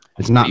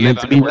 It's not Do you meant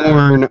have to be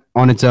underwear? worn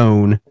on its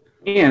own.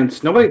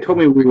 Pants? Nobody told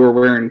me we were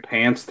wearing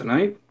pants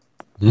tonight.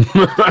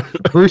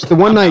 Bruce, the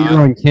one night you're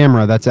on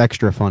camera, that's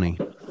extra funny.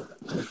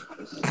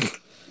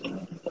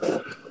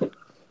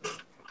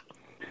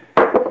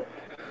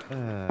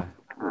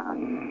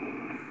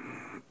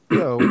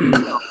 So, I'm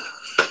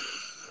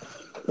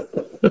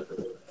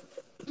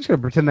just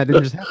gonna pretend that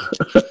didn't just happen.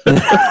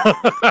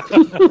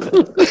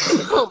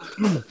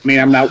 I mean,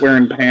 I'm not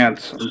wearing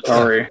pants. I'm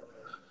sorry.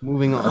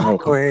 Moving on.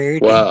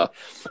 Awkward. Wow,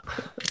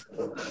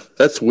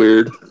 that's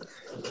weird.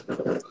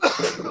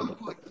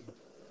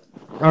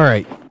 All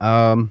right.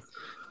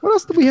 What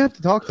else do we have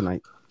to talk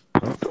tonight?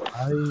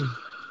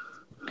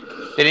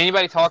 Did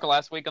anybody talk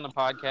last week on the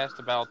podcast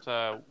about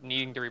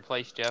needing to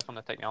replace Jeff on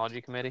the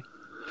technology committee?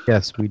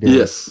 Yes, we did.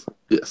 Yes.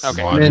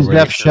 Okay. And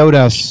Jeff showed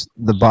us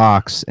the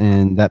box,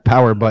 and that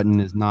power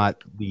button is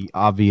not the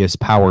obvious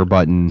power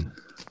button.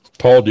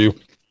 Told you.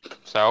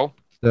 So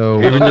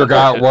So Even your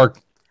guy at work,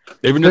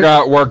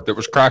 that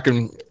was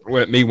cracking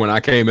at me when I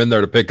came in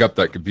there to pick up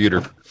that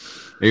computer.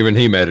 Even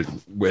he admitted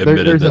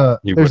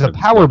there's a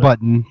power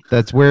button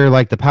that's where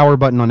like the power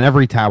button on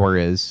every tower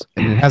is,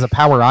 and it has a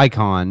power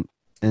icon,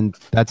 and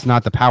that's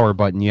not the power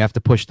button. You have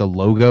to push the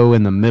logo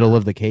in the middle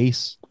of the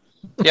case.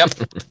 Yep.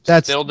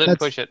 That's Still didn't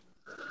push it.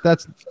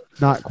 That's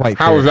not quite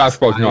How fair. was I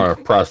supposed to know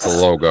to press the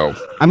logo?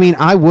 I mean,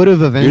 I would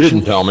have eventually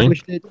didn't tell me.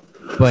 pushed it,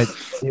 but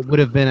it would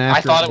have been I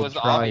after thought I it was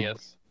tried,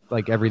 obvious.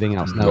 like everything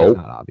else. No, Nope. it's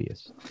not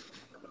obvious.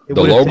 It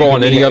The would have logo taken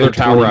on me any a other good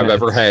tower 20 I've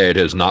ever minutes. had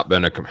has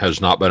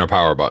not been a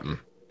power button.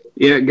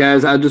 Yeah,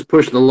 guys, I just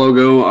pushed the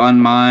logo on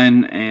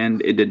mine,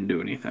 and it didn't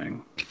do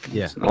anything.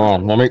 Yeah. It's not- Oh,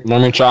 let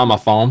me try my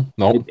phone.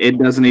 Nope. it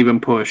doesn't even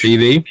push.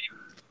 TV.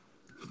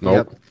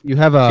 Nope. Yep. You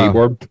have a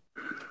Keyboard.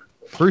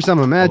 Bruce, I'm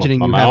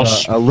imagining A you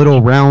mouse. have a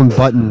little round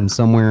button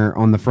somewhere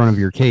on the front of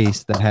your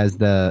case that has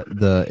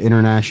the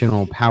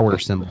international power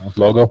symbol.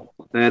 Logo.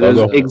 That is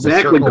Logo.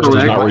 exactly The circle does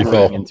with not a correct.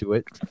 refill. line into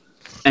it.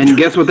 And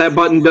guess what that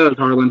button does,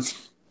 Harlan?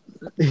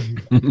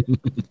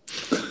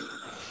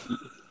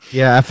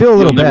 Yeah, I feel a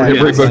little You'll never bad.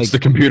 get It It's reboots Like, the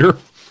computer.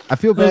 I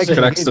feel bad 'cause I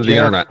Connects gave to the Jeff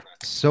internet.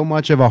 so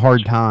much of a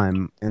hard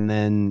time, and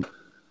then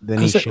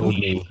he showed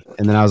me,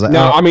 and then I was like,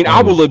 No, oh, I mean,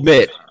 I oh. will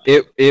admit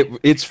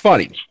it's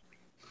funny.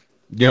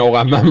 You know,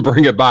 I'm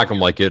bring it back. I'm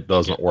like, it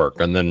doesn't work,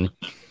 and then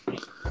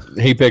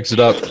he picks it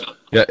up.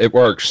 Yeah, it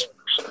works.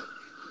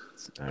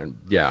 And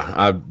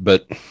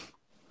but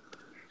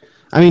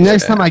I mean,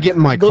 next time I get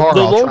in my The, car,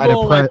 the I'll try to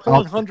logo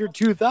on my press.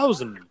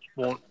 2000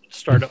 won't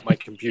start up my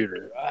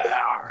computer.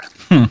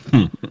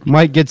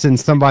 Mike gets in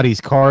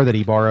somebody's car that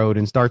he borrowed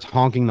and starts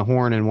honking the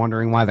horn and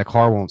wondering why the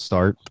car won't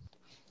start.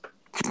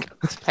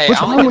 Hey,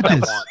 What's I wrong only with did that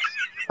this? once.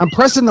 I'm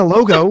pressing the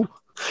logo.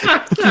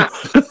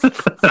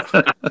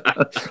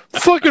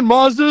 Fucking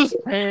Mazdas.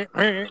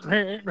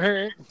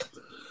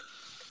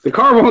 The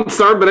car won't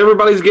start, but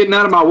everybody's getting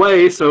out of my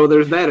way, so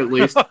there's that at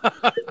least.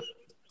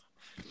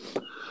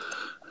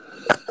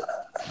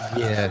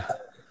 Yeah.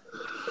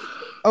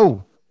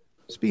 Oh,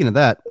 speaking of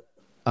that,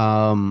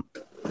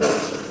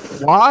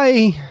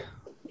 why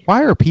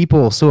are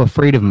people so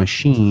afraid of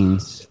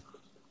machines?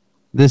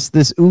 This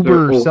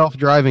Uber They're-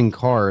 self-driving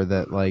car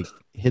that like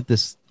hit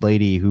this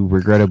lady who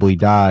regrettably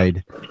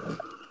died.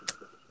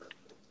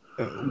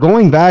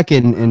 Going back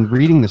and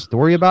reading the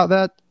story about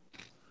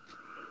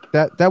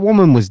that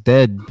woman was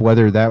dead,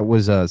 whether that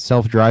was a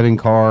self-driving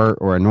car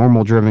or a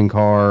normal driven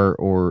car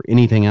or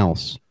anything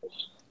else.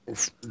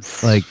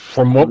 Like,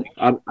 from what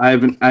I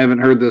haven't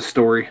heard this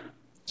story.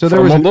 so there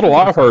from was what little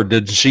I've heard,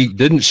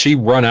 didn't she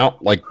run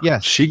out like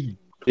Yes. she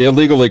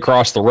illegally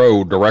crossed the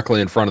road directly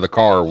in front of the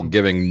car,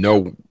 giving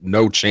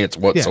no chance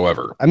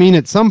whatsoever. I mean,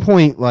 at some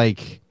point,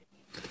 like,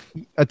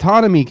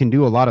 autonomy can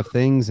do a lot of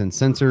things, and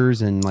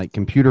sensors and like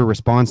computer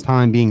response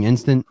time being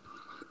instant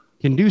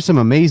can do some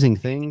amazing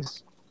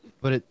things,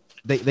 but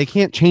they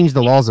can't change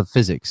the laws of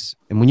physics.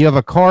 And when you have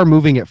a car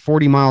moving at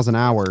 40 miles an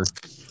hour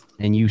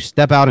and you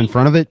step out in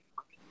front of it,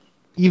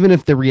 even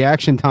if the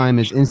reaction time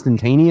is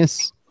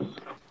instantaneous,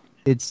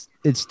 it's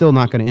still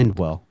not going to end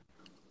well.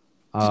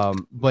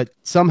 But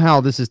somehow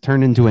this has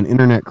turned into an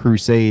internet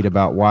crusade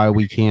about why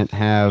we can't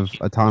have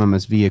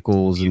autonomous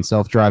vehicles and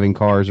self-driving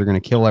cars are going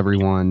to kill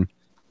everyone.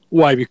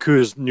 Why?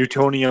 Because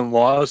Newtonian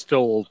laws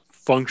still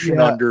function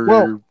Yeah, under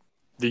well-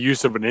 the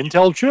use of an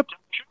Intel chip?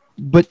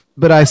 But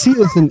I see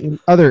this in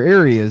other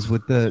areas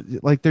with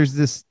there's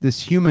this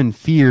human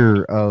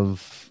fear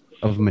of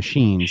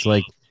machines.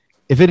 Like,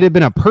 if it had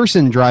been a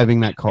person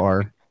driving that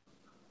car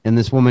and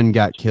this woman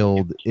got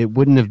killed, it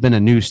wouldn't have been a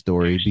news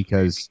story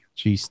because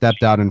she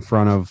stepped out in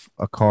front of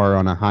a car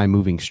on a high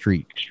moving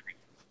street.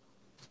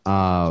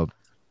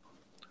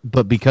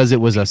 But because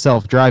it was a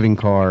self-driving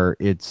car,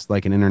 it's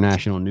like an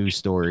international news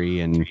story,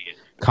 and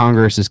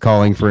Congress is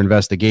calling for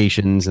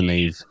investigations, and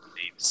they've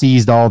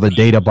seized all the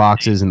data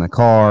boxes in the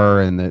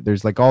car, and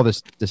there's like all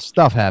this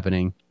stuff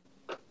happening.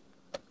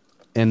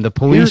 And the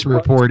police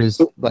report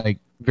is like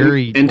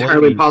very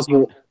entirely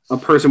possible a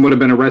person would have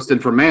been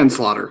arrested for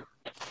manslaughter.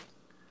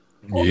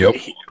 Yep.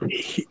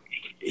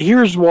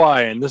 Here's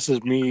why, and this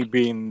is me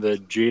being the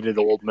jaded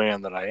old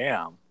man that I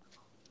am,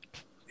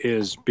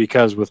 is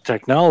because with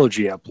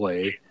technology at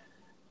play,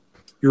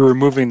 you're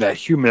removing that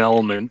human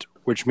element,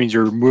 which means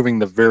you're removing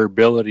the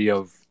variability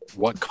of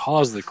what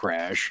caused the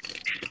crash.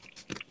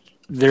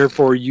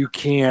 Therefore, you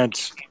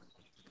can't,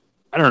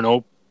 I don't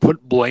know,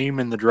 put blame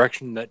in the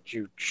direction that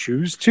you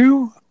choose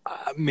to.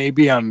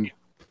 Maybe I'm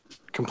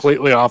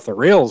completely off the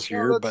rails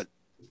here, but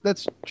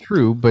that's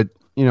true. But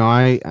you know,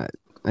 I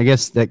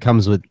guess that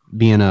comes with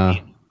being a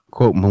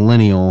quote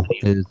millennial.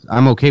 Is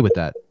I'm okay with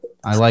that.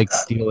 I like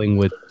dealing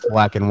with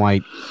black and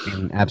white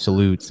and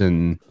absolutes,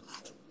 and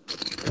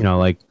you know,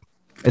 like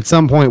at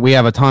some point we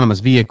have autonomous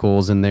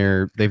vehicles and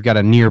they've got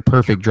a near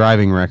perfect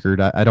driving record.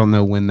 I don't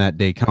know when that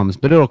day comes,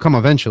 but it'll come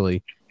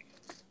eventually.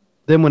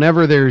 Then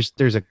whenever there's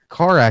a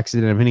car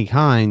accident of any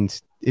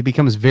kind, it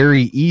becomes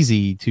very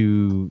easy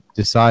to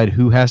decide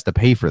who has to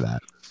pay for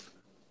that.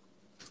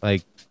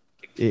 Like,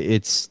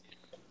 it's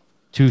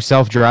two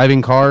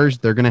self-driving cars.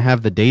 They're going to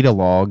have the data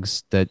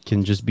logs that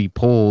can just be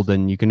pulled,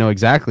 and you can know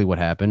exactly what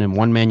happened, and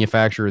one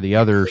manufacturer or the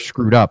other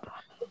screwed up.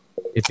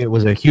 If it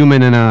was a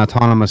human in an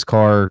autonomous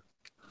car,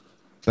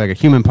 like a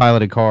human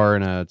piloted car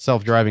and a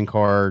self-driving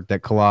car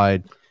that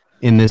collide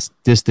in this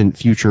distant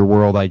future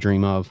world I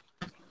dream of,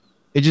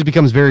 it just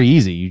becomes very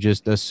easy. You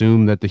just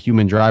assume that the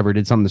human driver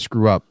did something to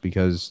screw up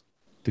because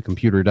the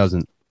computer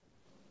doesn't.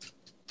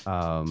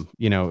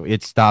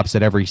 It stops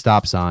at every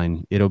stop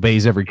sign. It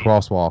obeys every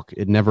crosswalk.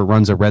 It never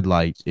runs a red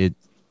light.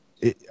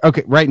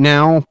 Okay, right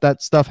now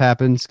that stuff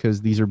happens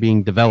because these are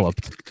being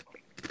developed.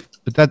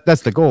 But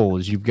that's the goal,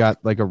 is you've got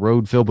like a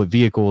road filled with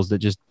vehicles that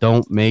just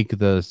don't make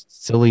the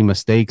silly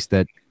mistakes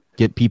that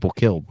get people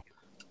killed.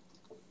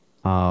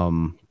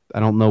 I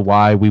don't know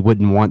why we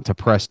wouldn't want to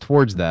press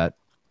towards that,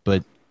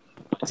 but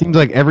it seems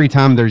like every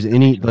time there's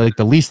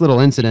the least little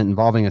incident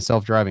involving a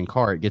self-driving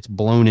car, it gets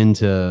blown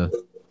into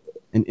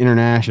an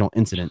international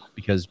incident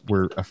because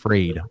we're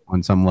afraid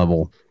on some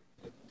level.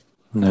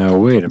 Now,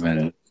 wait a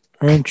minute.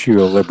 Aren't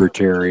you a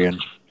libertarian?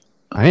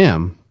 I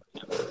am.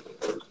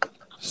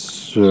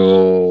 So,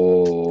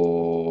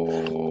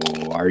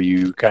 are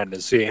you kind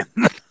of seeing?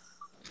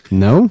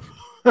 No?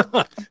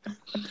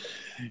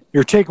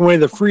 You're taking away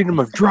the freedom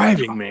of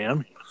driving,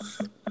 man.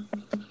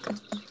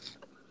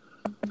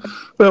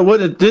 Well,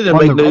 what it didn't On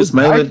make the news, roads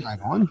that I mainly.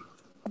 drive on,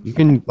 you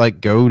can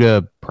go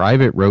to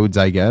private roads,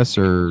 I guess,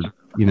 or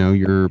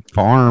your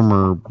farm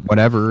or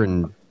whatever,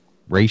 and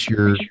race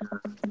your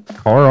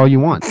car all you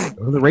want.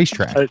 Go to the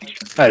racetrack.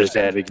 I just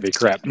had to give you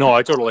crap. No,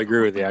 I totally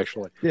agree with you,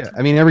 actually. Yeah,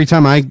 I mean, every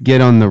time I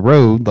get on the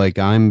road,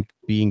 I'm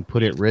being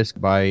put at risk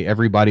by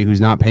everybody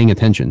who's not paying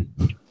attention.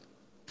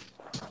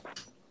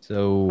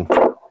 So,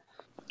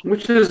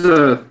 Which is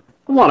a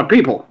lot of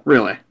people,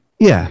 really.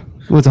 yeah,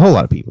 well, it's a whole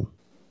lot of people.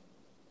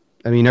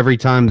 I mean, every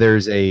time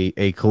there's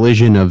a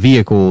collision of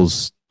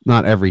vehicles,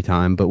 not every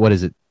time, but what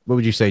is it? What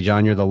would you say,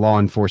 John? You're the law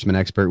enforcement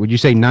expert. Would you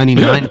say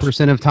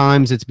 99% of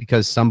times it's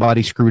because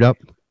somebody screwed up?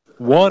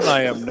 1,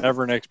 I am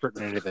never an expert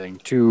in anything.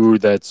 2,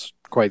 that's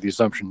quite the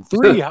assumption.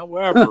 3,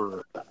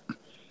 however,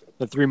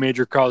 the 3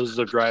 major causes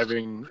of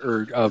driving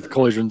or of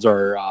collisions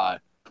or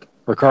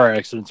car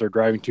accidents are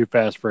driving too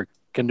fast for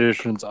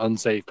conditions,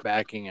 unsafe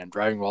backing, and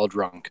driving while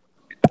drunk.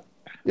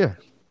 Yeah.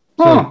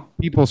 Huh. So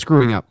people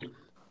screwing up.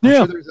 I'm Yeah.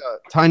 sure there's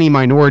a tiny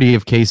minority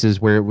of cases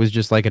where it was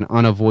just like an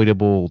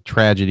unavoidable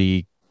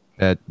tragedy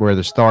where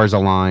the stars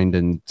aligned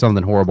and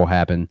something horrible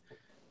happened.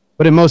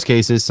 But in most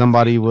cases,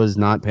 somebody was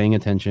not paying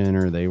attention,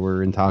 or they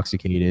were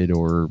intoxicated,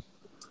 or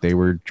they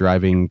were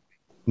driving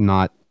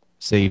not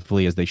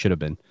safely as they should have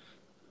been.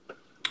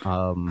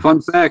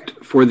 Fun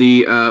fact, for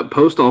the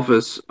post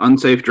office,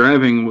 unsafe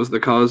driving was the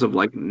cause of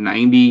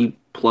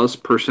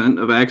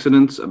 90+% of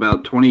accidents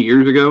about 20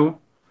 years ago.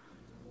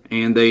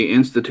 And they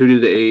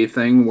instituted a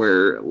thing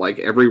where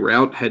every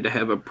route had to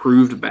have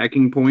approved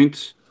backing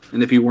points.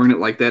 And if you weren't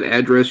at that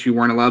address, you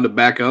weren't allowed to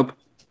back up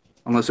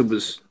unless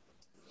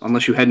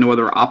you had no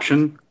other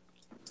option.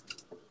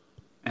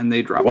 And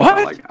they dropped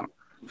What? about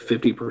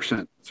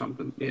 50%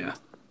 something. Yeah.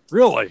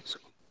 Really?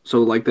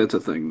 So that's a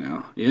thing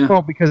now. Yeah.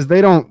 Well, because they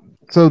don't.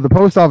 So the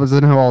post office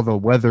doesn't have all the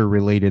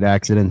weather-related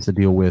accidents to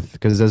deal with.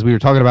 Because as we were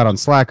talking about on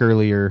Slack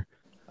earlier,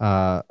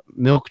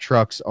 milk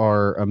trucks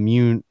are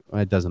immune.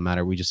 It doesn't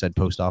matter. We just said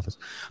post office.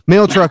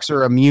 Mail trucks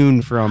are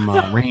immune from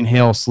rain,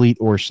 hail, sleet,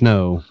 or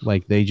snow.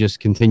 They just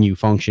continue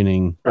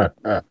functioning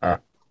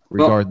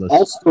regardless. Well,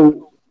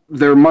 also,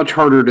 they're much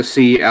harder to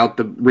see out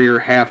the rear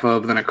half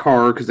of than a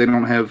car because they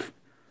don't have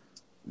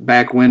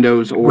back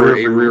windows or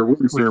a rear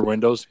window. Rear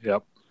windows,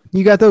 yep.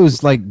 You got those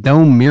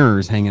dome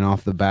mirrors hanging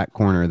off the back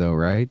corner, though,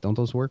 right? Don't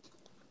those work?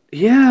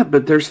 Yeah,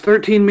 but there's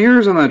 13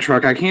 mirrors on that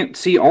truck. I can't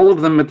see all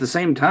of them at the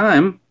same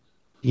time.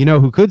 You know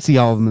who could see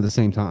all of them at the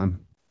same time?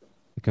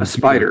 A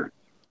spider.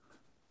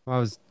 I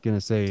was going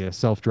to say a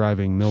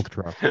self-driving milk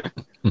truck.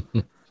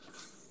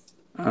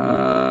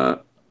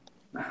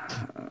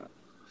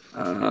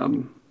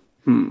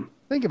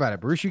 Think about it,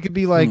 Bruce. You could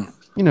be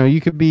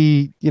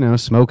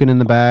smoking in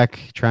the back,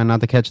 trying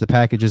not to catch the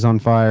packages on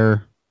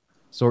fire,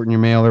 sorting your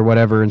mail or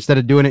whatever. Instead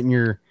of doing it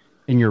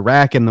in your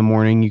rack in the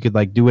morning, you could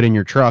do it in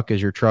your truck as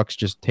your truck's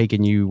just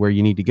taking you where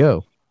you need to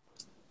go.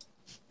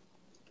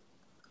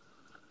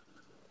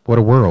 What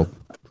a world.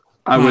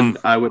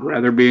 I would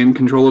rather be in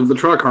control of the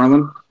truck,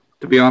 Harlan,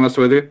 to be honest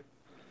with you.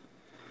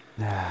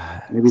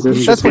 Maybe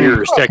That's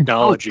Spears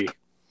technology.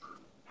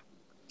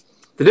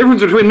 The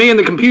difference between me and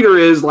the computer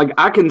is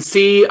I can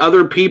see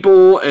other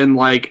people and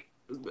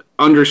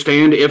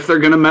understand if they're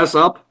gonna mess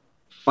up.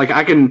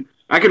 I can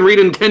read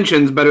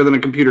intentions better than a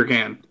computer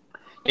can.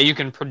 Yeah, you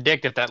can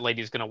predict if that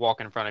lady's gonna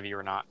walk in front of you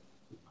or not.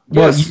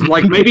 Yes,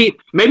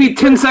 maybe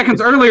 10 seconds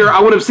earlier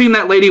I would have seen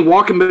that lady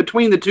walking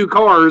between the two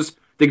cars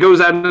that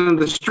goes out into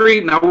the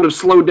street, and I would have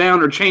slowed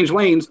down or changed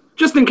lanes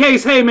just in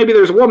case. Hey, maybe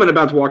there's a woman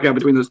about to walk out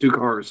between those two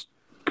cars.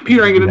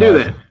 Computer ain't gonna do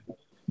that.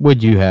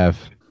 Would you have?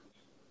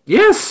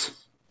 Yes.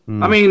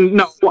 I mean,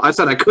 no. I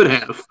said I could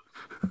have.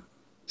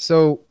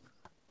 So,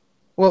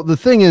 well, the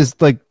thing is,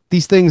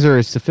 these things are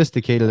as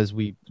sophisticated as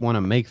we want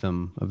to make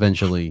them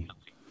eventually.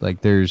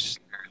 There's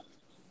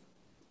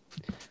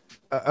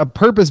a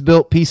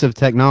purpose-built piece of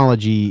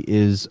technology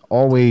is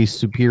always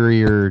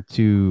superior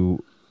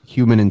to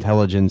human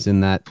intelligence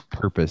in that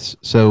purpose.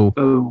 So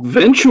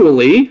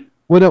eventually,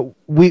 we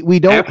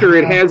don't after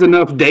it has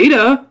enough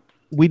data.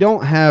 We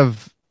don't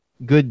have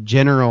good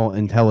general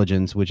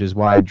intelligence, which is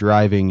why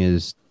driving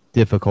is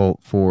difficult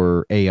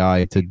for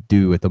AI to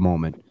do at the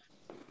moment.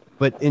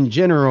 But in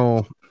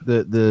general,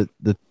 the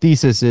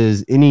thesis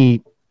is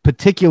any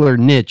particular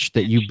niche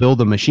that you build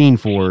a machine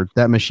for,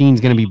 that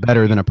machine's going to be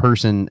better than a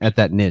person at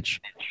that niche,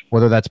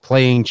 whether that's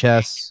playing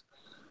chess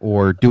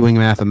or doing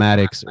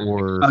mathematics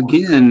or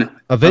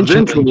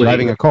eventually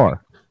driving a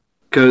car.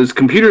 Because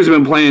computers have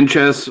been playing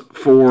chess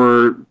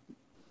for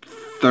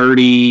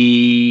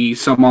 30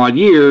 some odd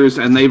years,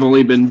 and they've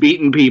only been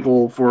beating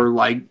people for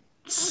like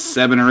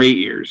 7 or 8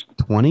 years.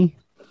 20?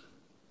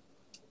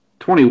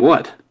 20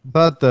 what?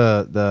 But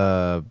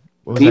the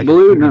what was Deep that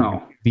Blue?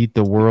 No. Beat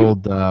the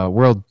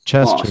world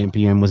chess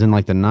champion was in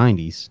like the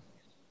 90s.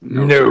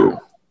 No.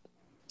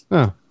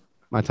 Oh,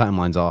 my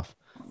timeline's off.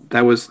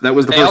 That was the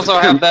They first also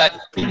have that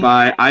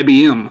by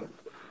IBM.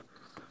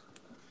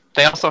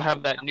 They also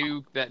have that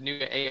new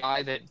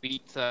AI that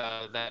beat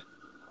that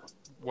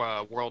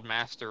world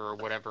master or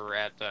whatever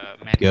at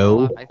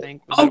Go. I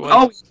think.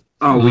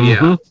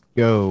 Yeah.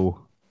 Go.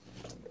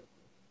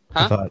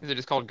 Huh? Is it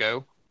just called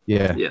Go?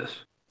 Yeah. Yes.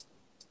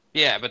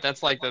 Yeah, but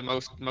that's like the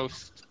most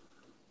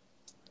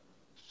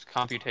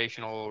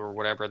computational or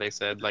whatever they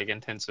said, like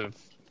intensive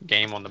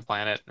game on the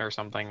planet or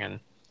something, and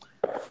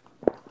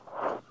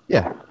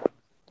yeah.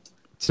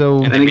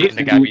 So and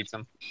the guy beats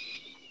him.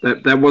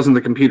 That wasn't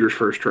the computer's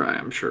first try,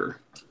 I'm sure.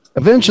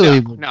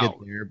 Eventually we'll get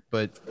there,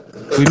 but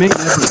we may never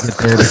get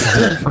there because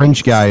the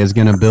French guy is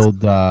going to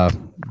build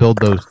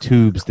those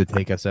tubes to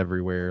take us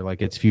everywhere,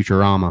 like it's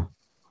Futurama.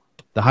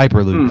 The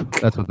Hyperloop,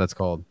 that's what that's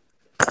called.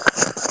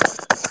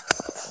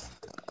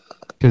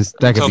 Because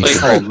that could be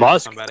called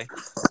Musk. Somebody.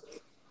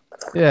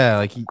 Yeah,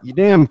 like you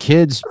damn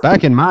kids.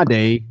 Back in my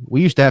day,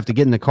 we used to have to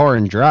get in the car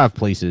and drive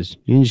places.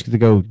 You didn't just get to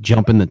go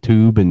jump in the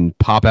tube and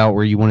pop out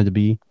where you wanted to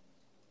be.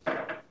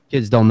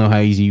 Kids don't know how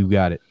easy you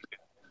got it.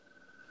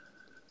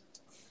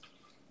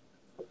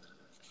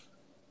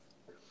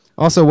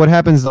 Also, what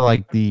happens to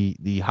like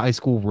the high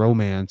school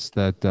romance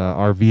that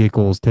our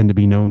vehicles tend to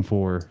be known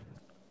for?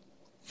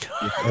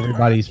 If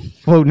everybody's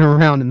floating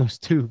around in those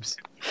tubes.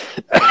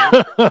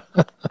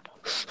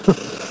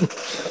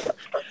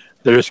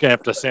 They're just gonna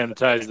have to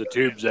sanitize the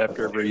tubes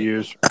after every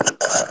use.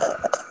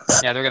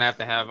 Yeah, they're gonna have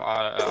to have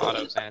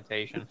auto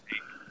sanitation.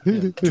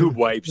 Tube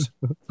wipes.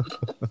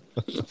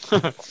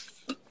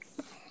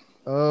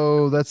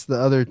 Oh, that's the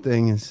other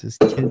thing is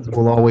kids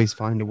will always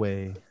find a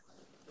way.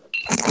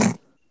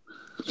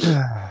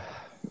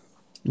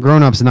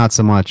 Grown-ups not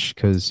so much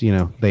because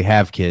they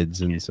have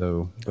kids and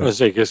so. I was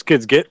say because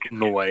kids get in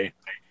the way.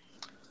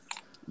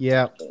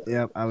 Yeah.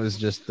 I was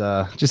just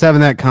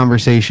having that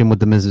conversation with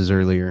the missus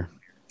earlier.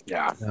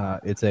 Yeah.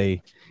 It's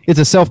a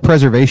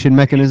self-preservation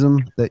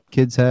mechanism that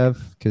kids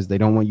have because they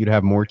don't want you to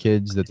have more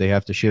kids that they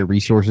have to share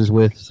resources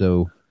with.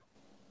 So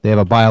they have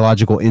a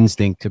biological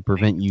instinct to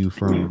prevent you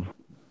from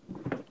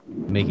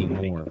making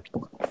more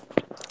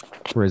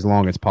for as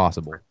long as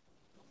possible.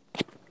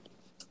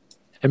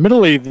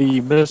 Admittedly,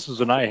 the missus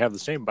and I have the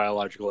same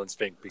biological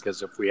instinct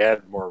because if we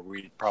had more,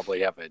 we'd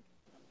probably have a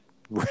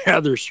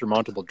rather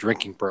surmountable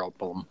drinking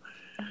problem.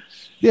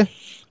 Yeah.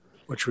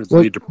 Which would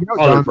lead to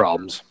other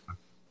problems.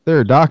 There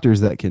are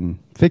doctors that can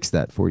fix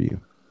that for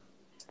you.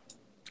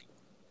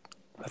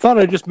 I thought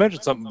I just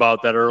mentioned something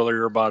about that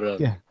earlier about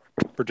a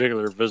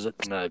particular visit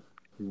and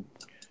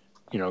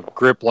a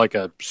grip like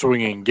a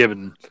swinging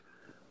gibbon.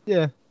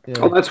 Yeah.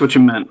 Oh, that's what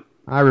you meant.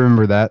 I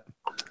remember that.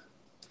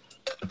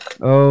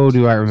 Oh,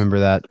 do I remember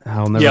that?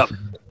 I'll never. Yep.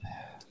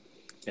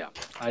 Yeah.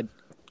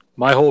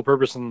 My whole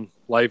purpose in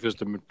life is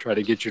to try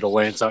to get you to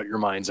lance out your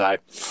mind's eye.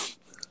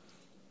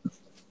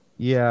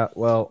 Yeah.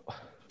 Well.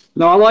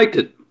 No, I liked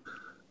it.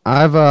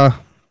 I've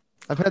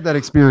had that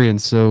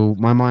experience, so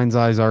my mind's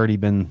eye's already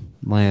been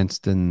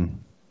lanced,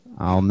 and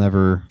I'll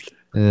never.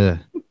 Like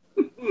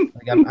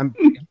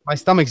my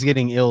stomach's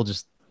getting ill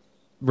just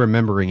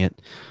remembering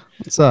it.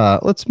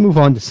 Let's move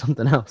on to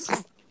something else.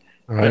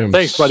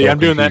 Thanks, buddy. I'm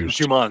doing that in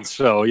 2 months,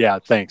 so yeah,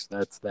 thanks.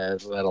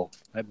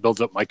 That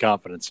builds up my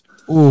confidence.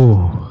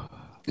 Ooh,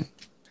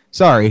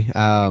 sorry.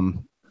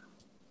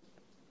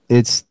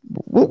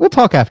 We'll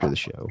talk after the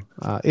show.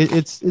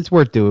 It's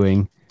worth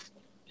doing.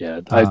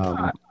 Yeah,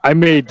 I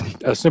made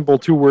a simple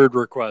 2-word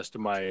request to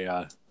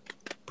my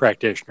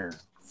practitioner: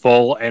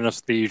 full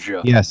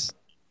anesthesia. Yes,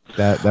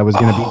 that was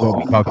going to be what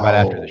we talk about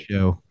after the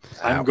show.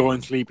 I'm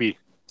going sleepy.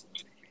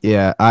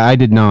 Yeah, I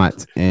did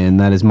not, and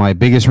that is my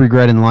biggest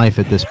regret in life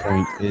at this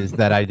point is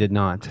that I did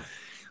not.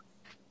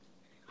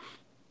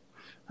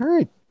 All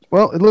right.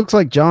 Well, it looks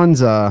like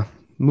John's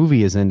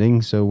movie is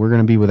ending, so we're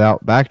going to be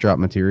without backdrop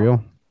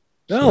material.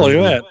 Oh, look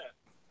at that.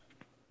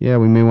 Yeah,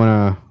 we may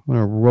want to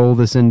roll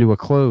this into a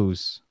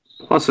close.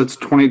 Plus, it's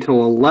 20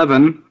 till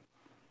 11.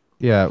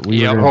 Yeah,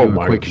 we oh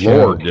my lord,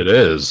 show. It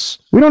is.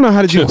 We don't know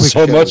how to do quick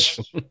so shows. much.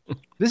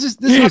 This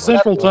is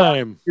Central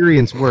Time.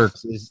 Experience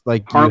works is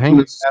like you hang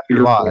at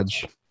your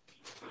lodge.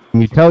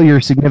 And you tell your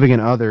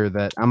significant other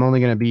that I'm only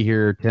going to be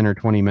here 10 or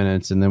 20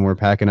 minutes, and then we're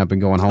packing up and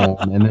going home.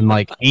 And then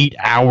like 8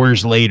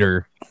 hours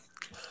later.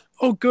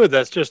 Oh, good.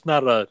 That's just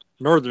not a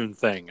northern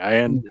thing.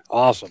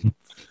 Awesome.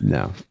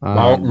 No.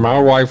 My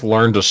wife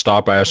learned to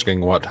stop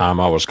asking what time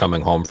I was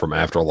coming home from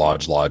After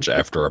Lodge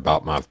after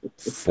about my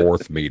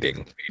fourth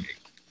meeting.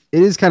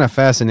 It is kind of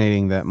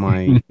fascinating that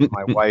my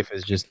wife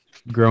has just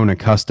grown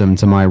accustomed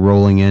to my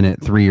rolling in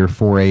at 3 or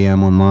 4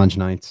 a.m. on lodge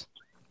nights.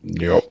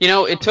 Yep. You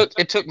know, it took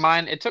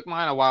mine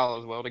a while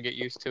as well to get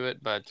used to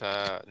it, but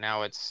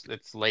now it's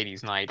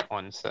ladies' night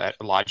on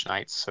lodge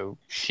nights, so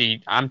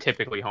I'm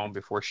typically home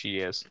before she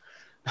is.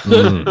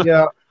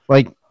 Yeah,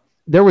 like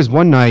there was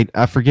one night,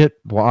 I forget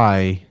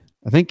why.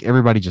 I think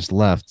everybody just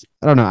left.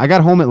 I don't know. I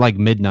got home at like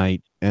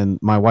midnight, and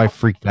my wife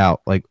freaked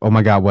out. Like, oh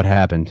my god, what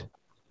happened?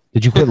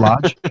 Did you quit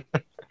lodge?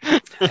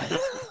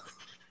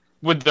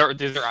 Did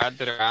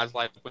her eyes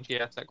light up when she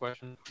asked that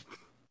question?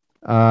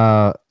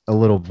 A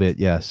little bit,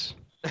 yes.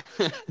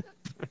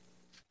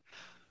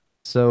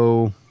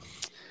 So,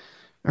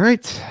 all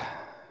right.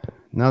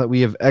 Now that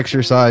we have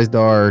exercised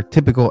our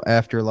typical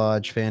after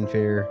lodge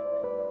fanfare,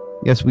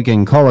 I guess we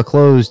can call a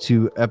close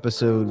to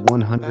episode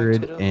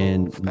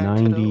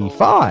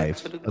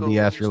 195 of the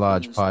After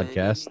Lodge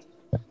podcast.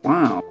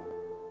 Wow.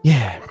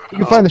 Yeah. You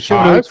can find the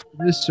show notes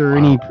for this or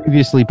any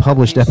previously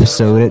published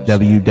episode at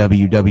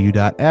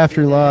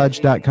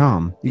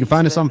www.afterlodge.com. You can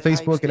find us on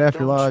Facebook at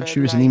After Lodge.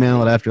 Shoot us an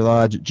email at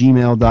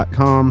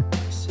afterlodge@gmail.com.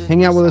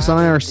 Hang out with us on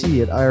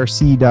IRC at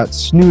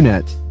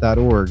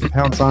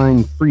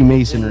irc.snoonet.org. #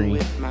 Freemasonry.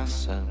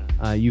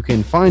 You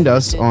can find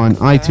us on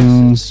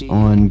iTunes,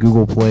 on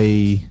Google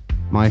Play,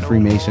 My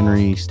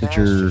Freemasonry,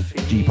 Stitcher,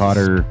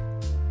 G-Potter,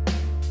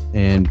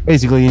 and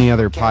basically any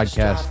other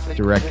podcast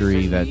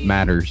directory that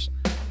matters.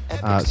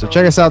 So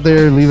check us out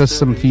there, leave us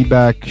some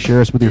feedback,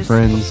 share us with your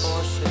friends.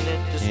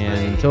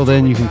 And until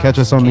then, you can catch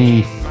us on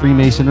the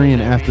Freemasonry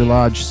and After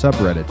Lodge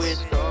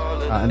subreddits.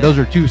 And those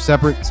are two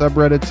separate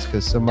subreddits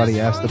because somebody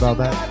asked about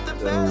that.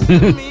 So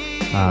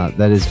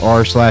that is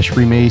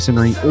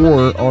r/Freemasonry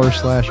or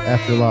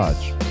r/After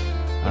Lodge.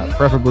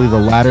 Preferably the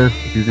latter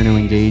if you're going to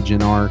engage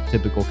in our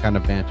typical kind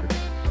of banter.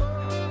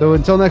 So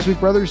until next week,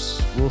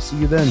 brothers, we'll see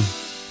you then.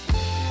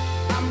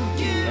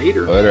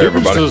 Later. Later,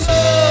 everybody.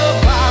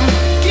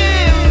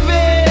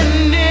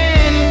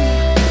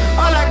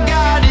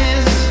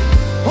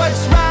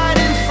 What's right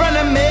in front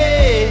of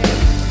me?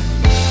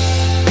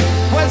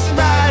 What's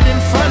right in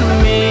front of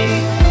me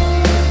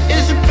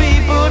is the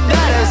people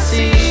that I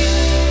see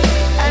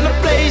and the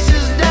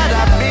places that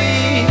I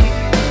be.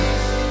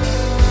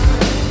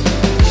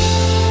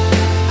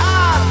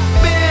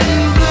 I've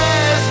been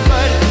blessed,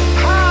 but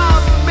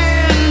I've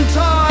been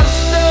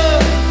tossed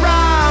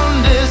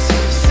around this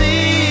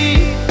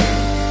sea,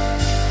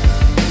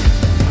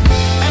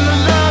 and the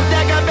love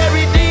that got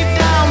buried deep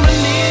down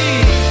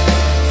beneath.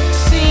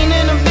 Seen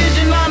in a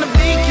vision on a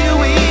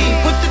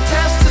BQE, put the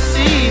test to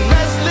see.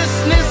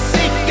 Restlessness,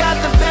 seek got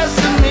the best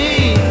of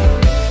me.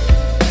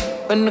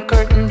 When the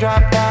curtain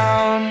dropped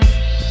down,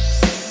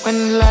 when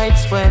the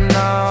lights went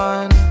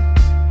on,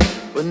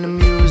 when the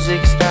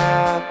music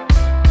stopped,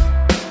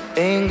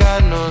 ain't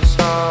got no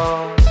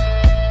song.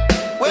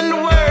 When the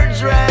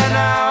words ran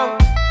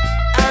out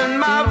and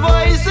my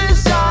voice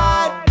is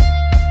shot,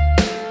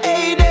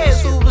 hey there,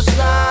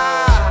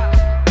 superstar,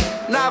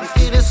 not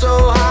feeling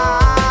so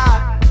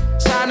high.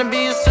 Trying to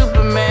be a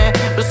Superman,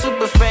 but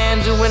super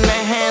fan doing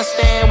a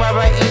handstand while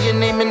writing your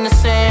name in the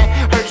sand.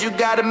 Heard you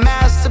got a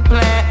master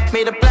plan,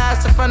 made a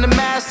blaster from the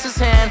master's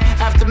hand.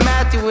 After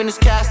Matthew and his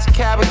cast of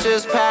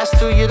characters passed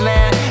through your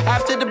land.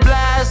 After the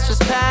blast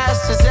just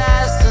passed,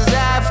 disasters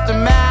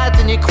aftermath,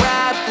 and your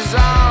craft is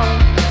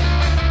on.